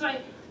sung it. So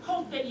I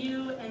hope that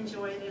you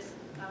enjoy this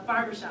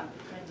barbershop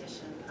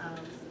rendition of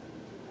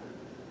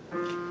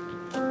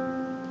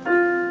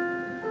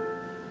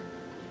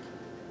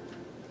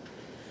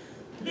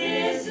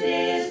This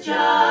is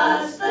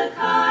just the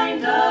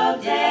kind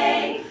of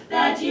day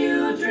that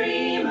you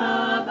dream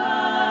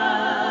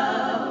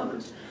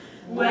about.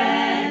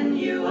 When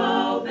you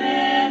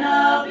open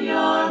up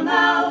your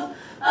mouth,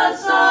 a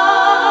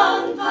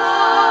song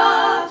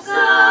pops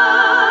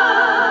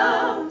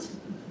out.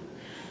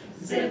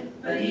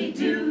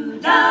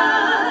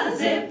 Zippity-doo-dah,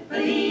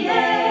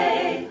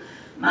 zippity-yay.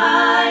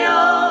 My,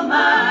 oh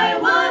my,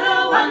 what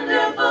a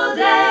wonderful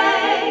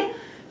day.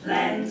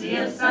 Plenty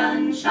of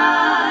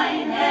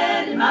sunshine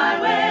headed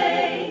my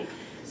way.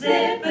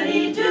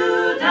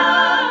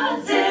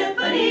 Zippity-doo-dah,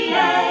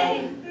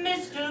 zippity-yay.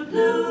 Mr.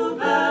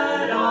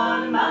 Bluebird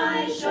on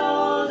my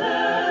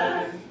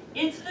shoulder.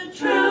 It's the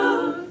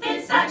truth,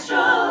 it's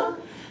actual.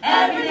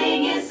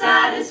 Everything is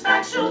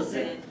satisfactual.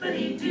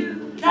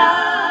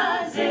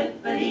 Zippity-doo-dah,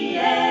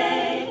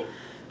 zippity-yay.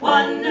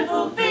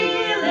 Wonderful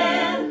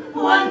feeling,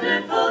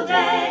 wonderful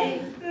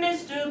day.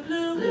 Mr.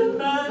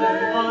 Bluebird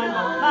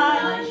on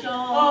my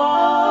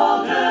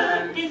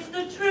shoulder. It's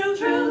the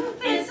truth,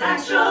 it's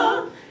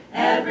actual.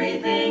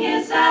 Everything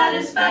is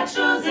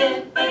satisfactual.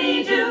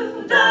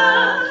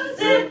 Zippity-doo-dah,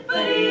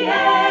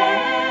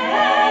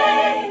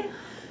 zippity-yay.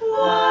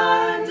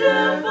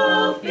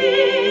 Wonderful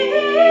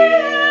feeling.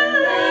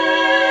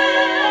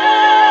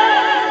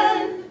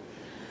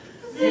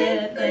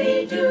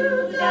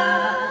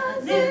 Zippity-doo-dah,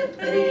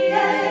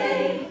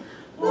 zippity-yay.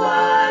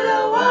 What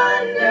a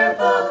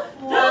wonderful,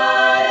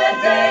 what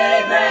a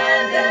day,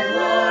 grand and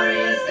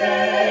glorious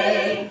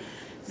day.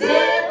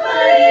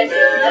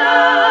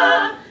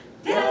 Zippity-doo-dah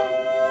day.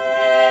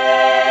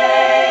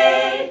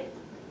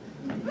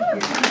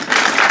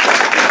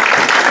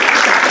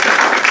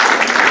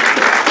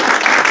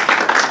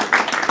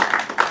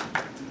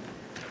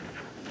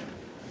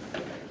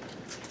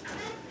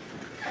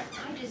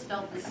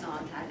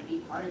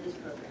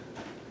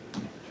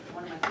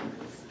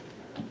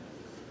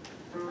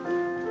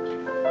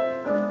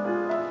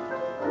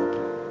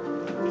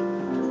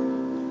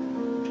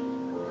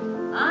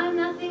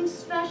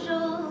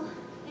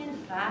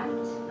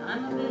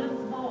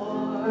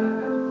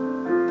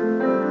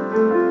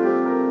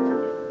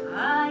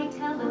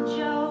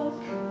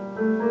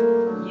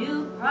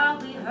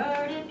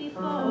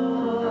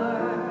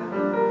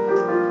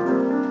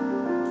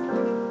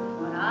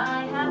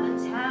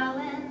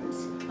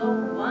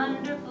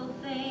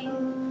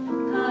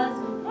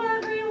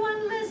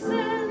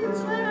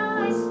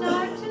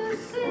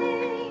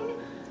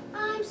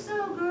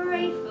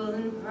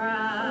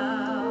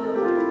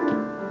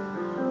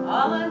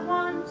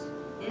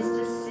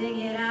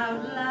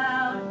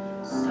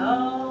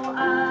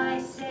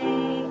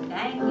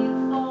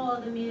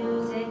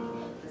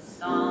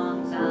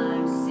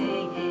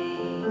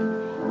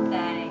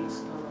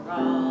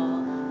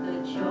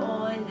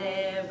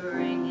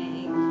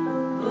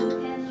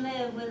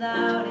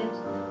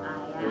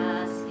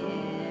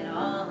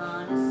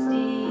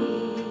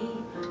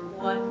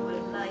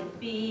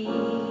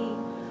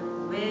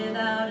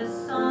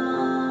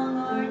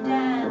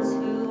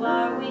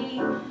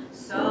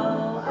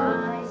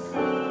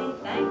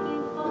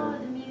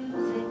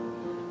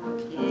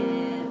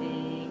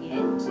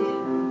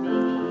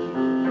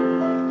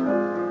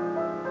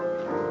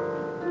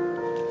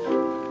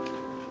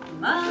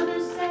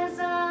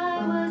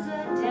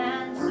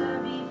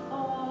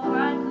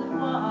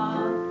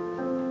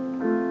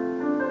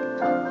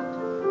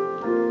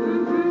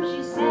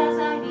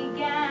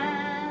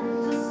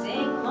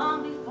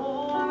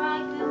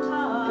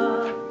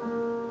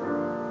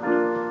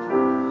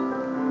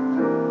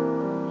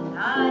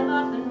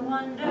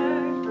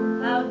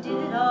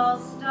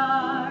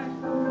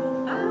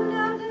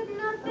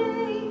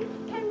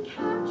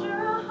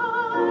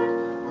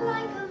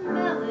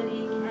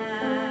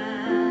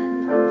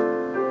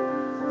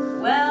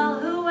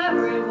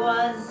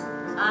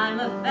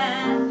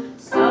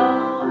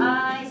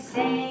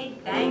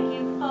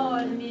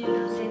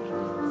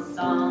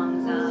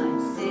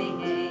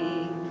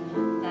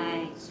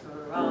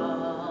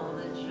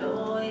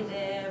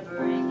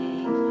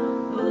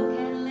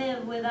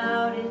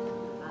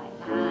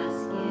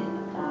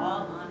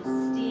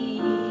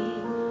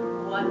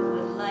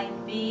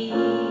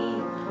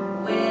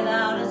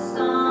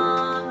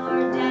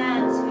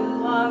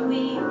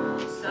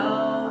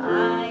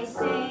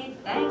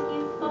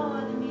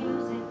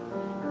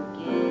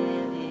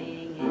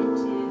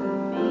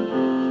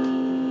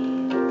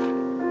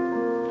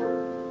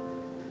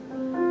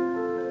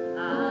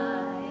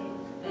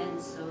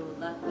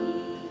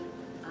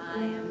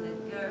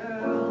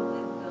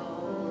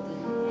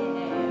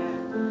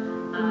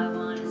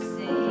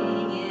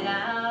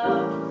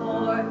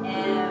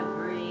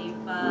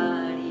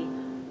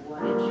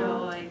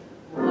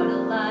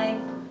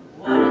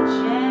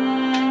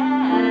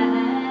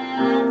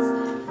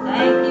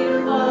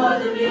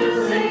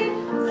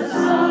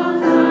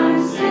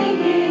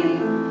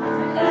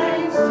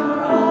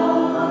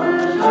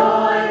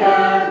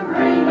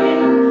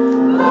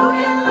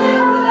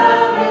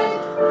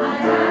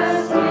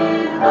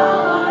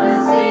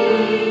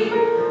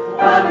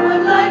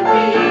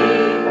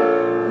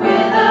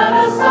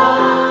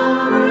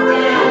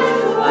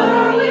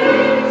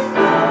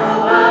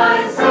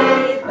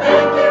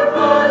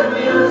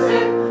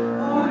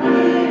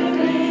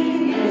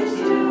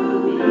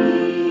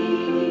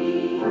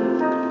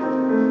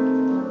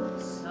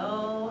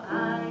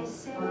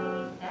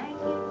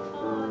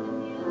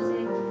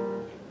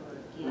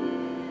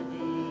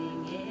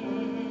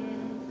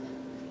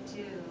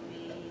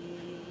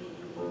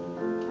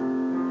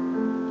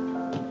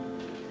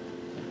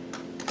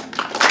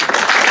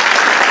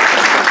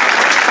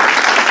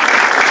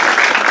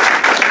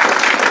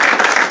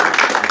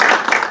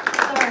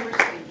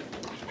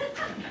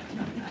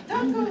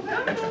 You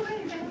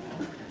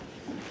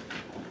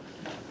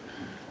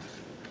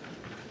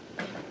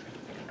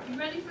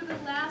ready for the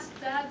last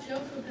bad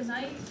joke of the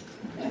night?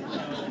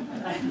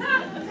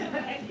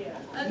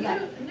 A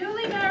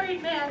newly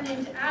married man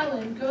named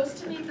Alan goes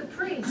to meet the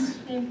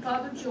priest named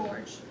Father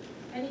George.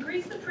 And he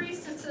greets the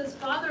priest and says,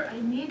 "Father, I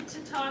need to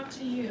talk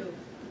to you."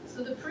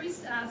 So the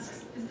priest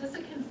asks, "Is this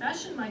a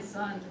confession, my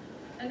son?"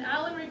 And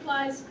Alan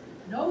replies,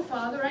 "No,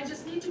 Father, I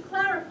just need to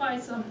clarify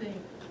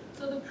something."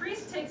 So the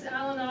priest takes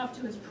Alan off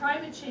to his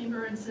private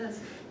chamber and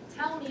says,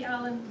 "Tell me,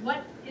 Alan,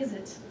 what is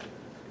it?"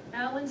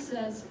 Alan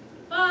says,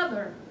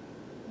 "Father,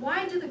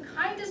 why do the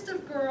kindest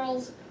of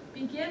girls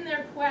begin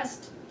their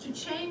quest to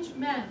change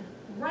men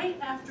right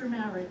after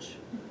marriage?"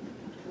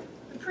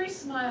 The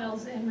priest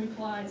smiles and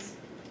replies,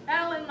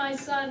 "Alan, my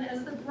son,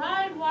 as the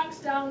bride walks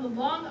down the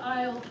long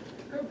aisle,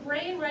 her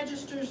brain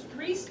registers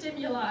 3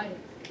 stimuli: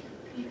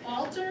 the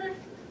altar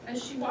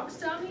as she walks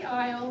down the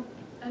aisle,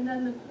 and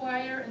then the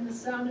choir and the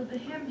sound of the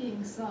hymn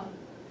being sung.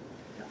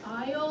 The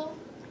aisle,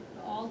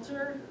 the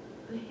altar,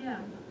 the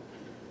hymn.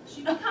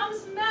 She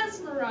becomes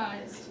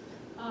mesmerized.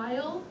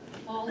 Aisle,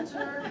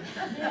 altar,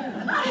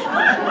 hymn."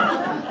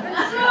 And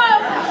so,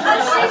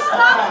 as she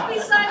stops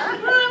beside the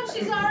groom,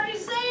 she's already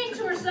saying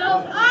to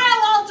herself,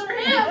 "I'll alter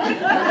him."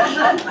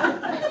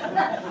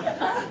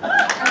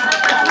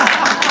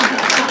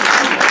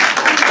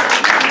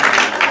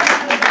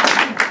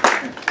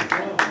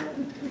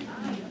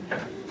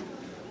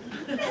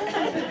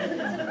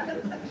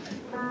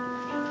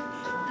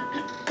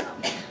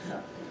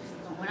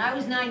 When I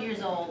was 9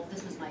 years old,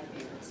 this was my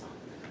favorite song.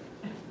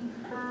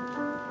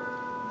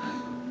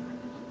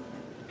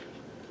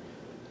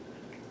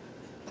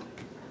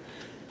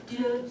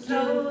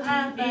 So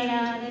happy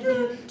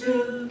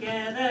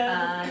together.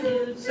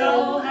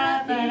 So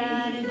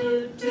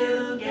happy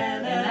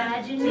together.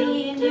 Imagine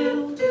me and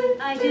you,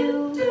 I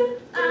do.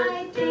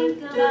 I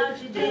think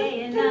about you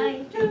day and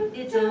night.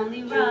 It's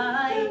only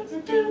right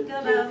to think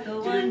about the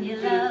one you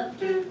love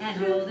and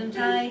hold him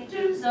tight.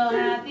 So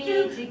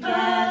happy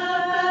together.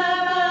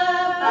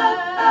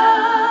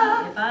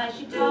 If I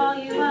should call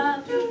you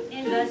up,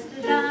 invest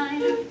a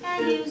dime,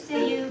 and you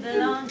say you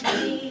belong to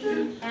me,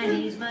 and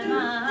ease my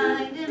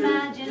mind,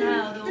 imagine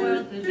how the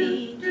world could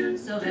be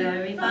so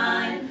very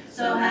fine,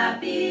 so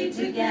happy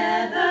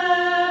together.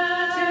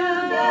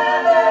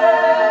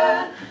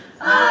 Together,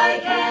 I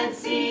can't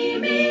see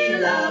me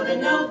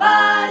loving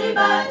nobody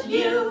but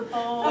you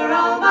for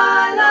all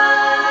my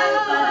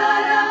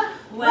life.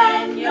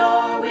 When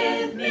you're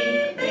with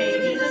me,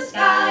 baby, the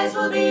skies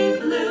will be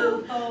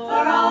blue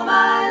for all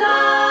my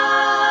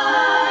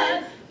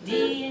life. D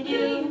and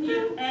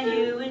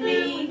you and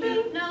me,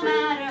 no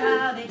matter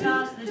how they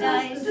toss the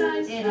dice,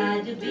 it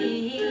had to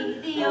be.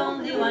 The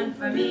only one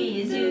for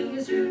me is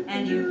you,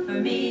 and you for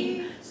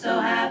me. So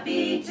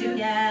happy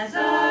together,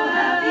 so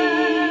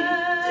happy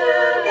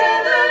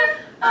together.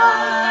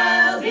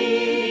 I'll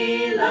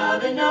be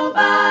loving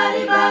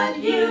nobody but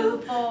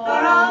you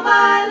for all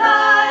my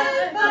life.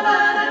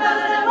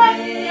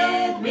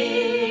 With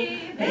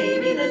me,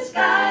 baby, the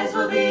skies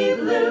will be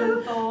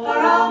blue for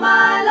all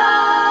my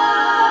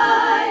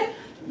life.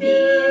 Me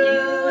and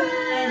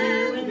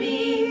you and me,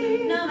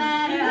 no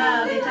matter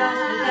how they toss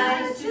the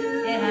dice,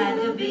 it had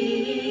to be.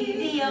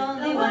 The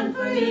only one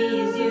for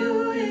me is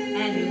you,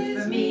 and you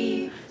for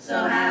me. So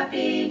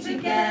happy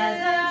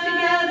together,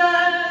 together.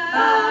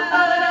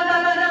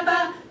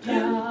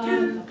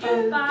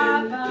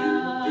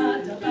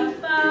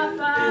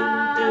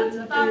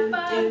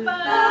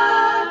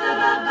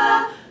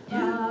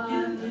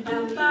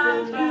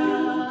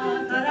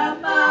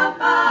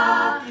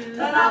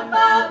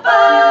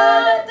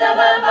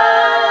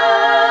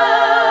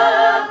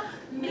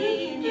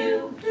 Me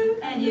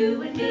and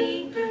you and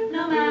me,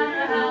 no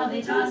matter how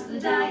they toss the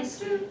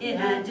dice, it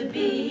had to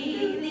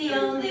be. The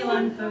only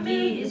one for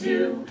me is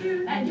you,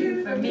 and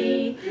you for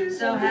me.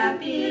 So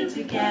happy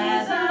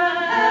together,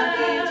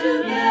 happy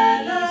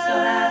together, so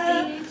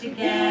happy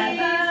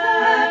together, so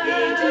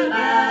happy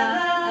together.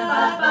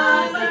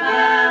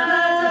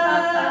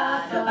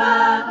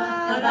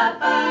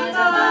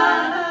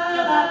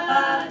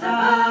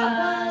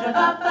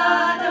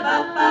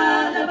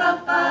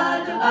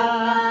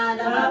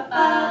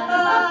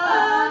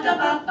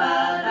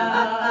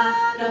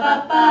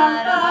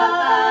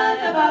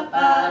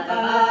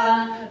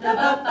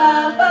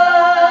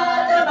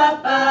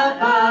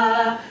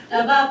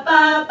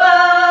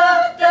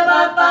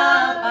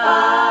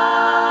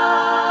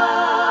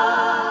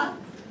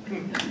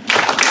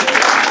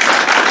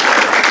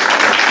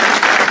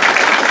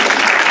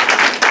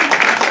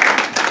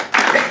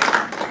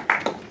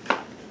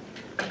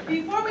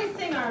 Before we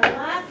sing our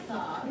last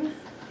song,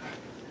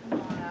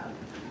 come on up,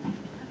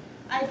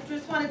 I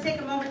just want to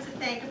take a moment to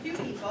thank a few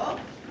people.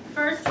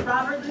 First,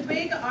 Robert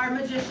Ludwig, our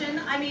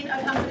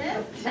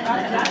accompanist. The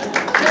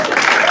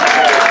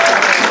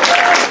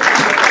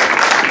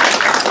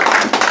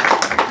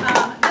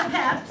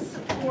PEPS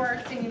for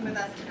singing with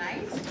us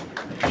tonight.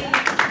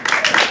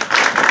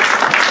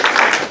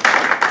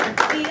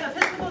 The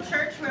Episcopal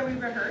Church where we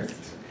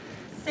rehearsed.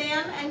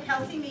 Sam and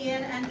Kelsey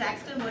Meehan and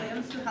Daxton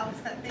Williams who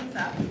helped set things things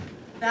up.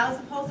 Val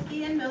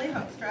Zapolsky and Millie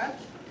Hoekstra.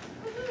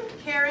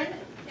 Karen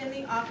in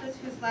the office,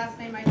 whose last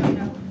name I don't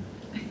know.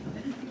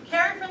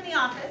 Karen from the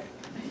office.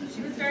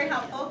 She was very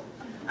helpful.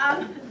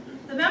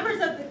 The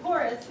members of the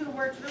chorus who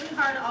worked really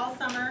hard all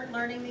summer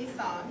learning these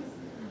songs.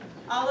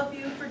 All of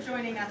you for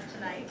joining us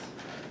tonight.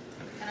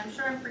 And I'm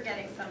sure I'm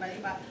forgetting somebody,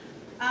 but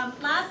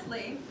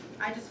lastly,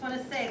 I just want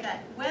to say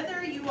that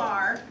whether you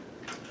are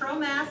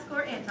pro-mask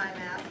or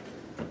anti-mask,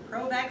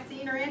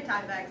 pro-vaccine or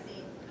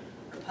anti-vaccine,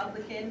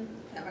 Republican,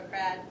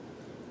 Democrat,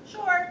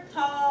 short,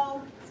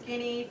 tall,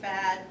 skinny,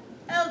 fat,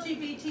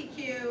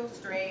 LGBTQ,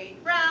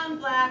 straight, brown,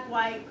 black,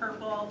 white,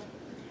 purple,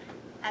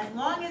 as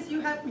long as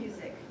you have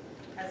music,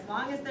 as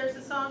long as there's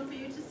a song for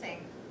you to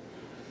sing,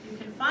 you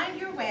can find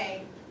your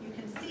way, you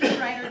can see a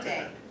brighter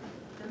day.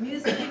 The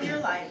music in your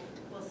life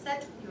will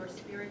set your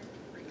spirit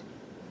free.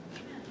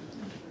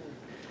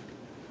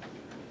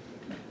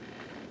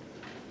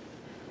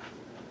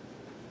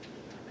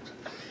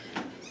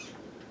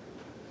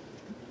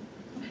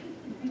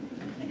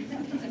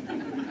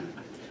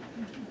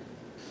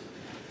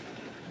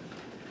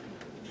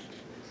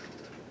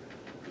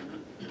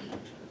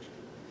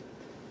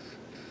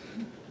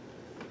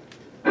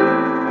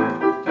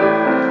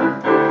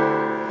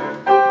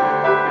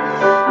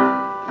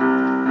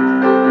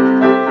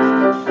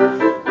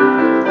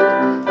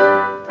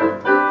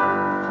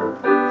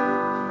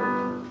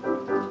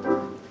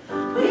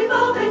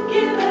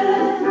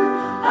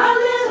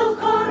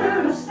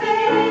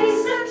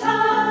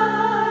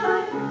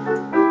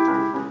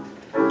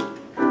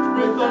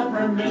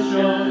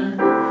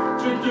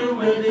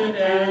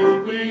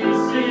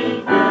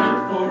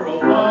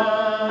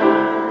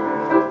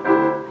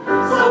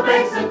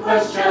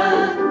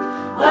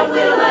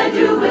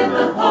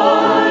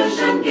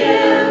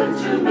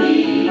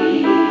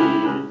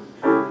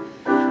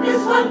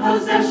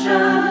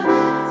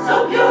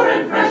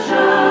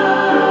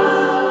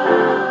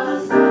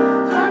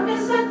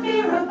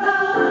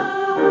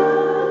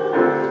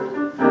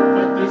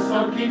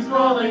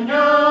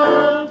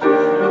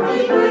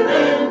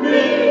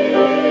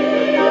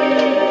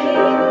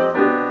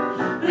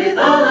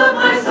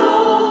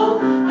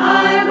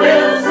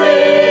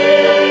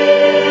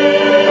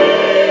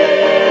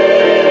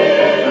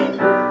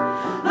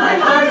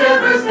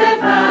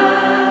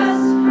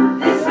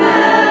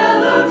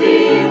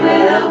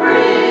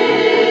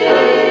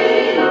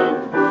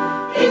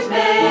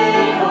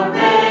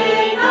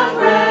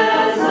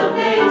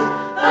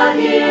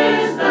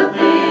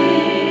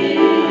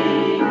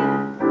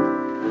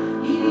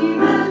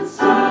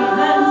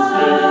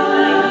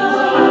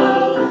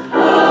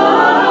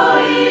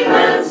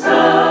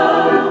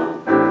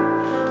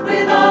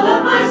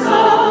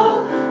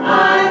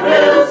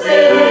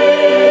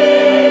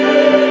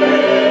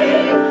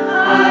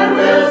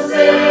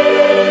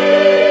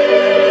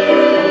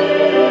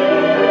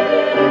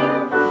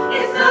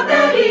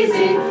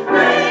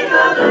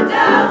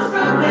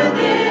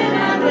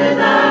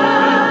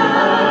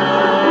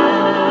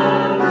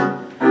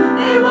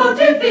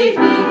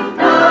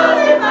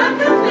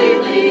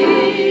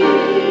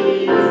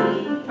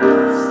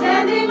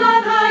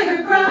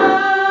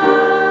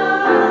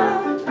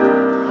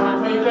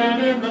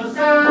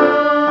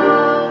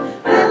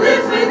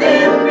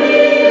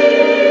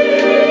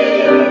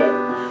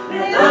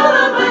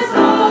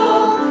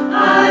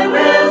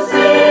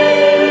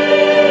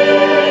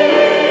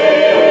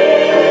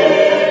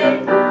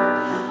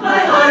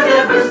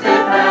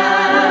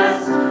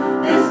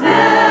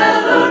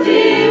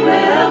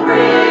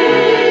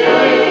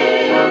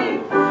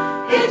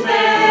 It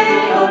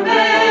may or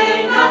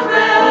may not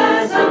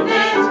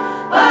resonate,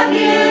 but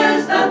here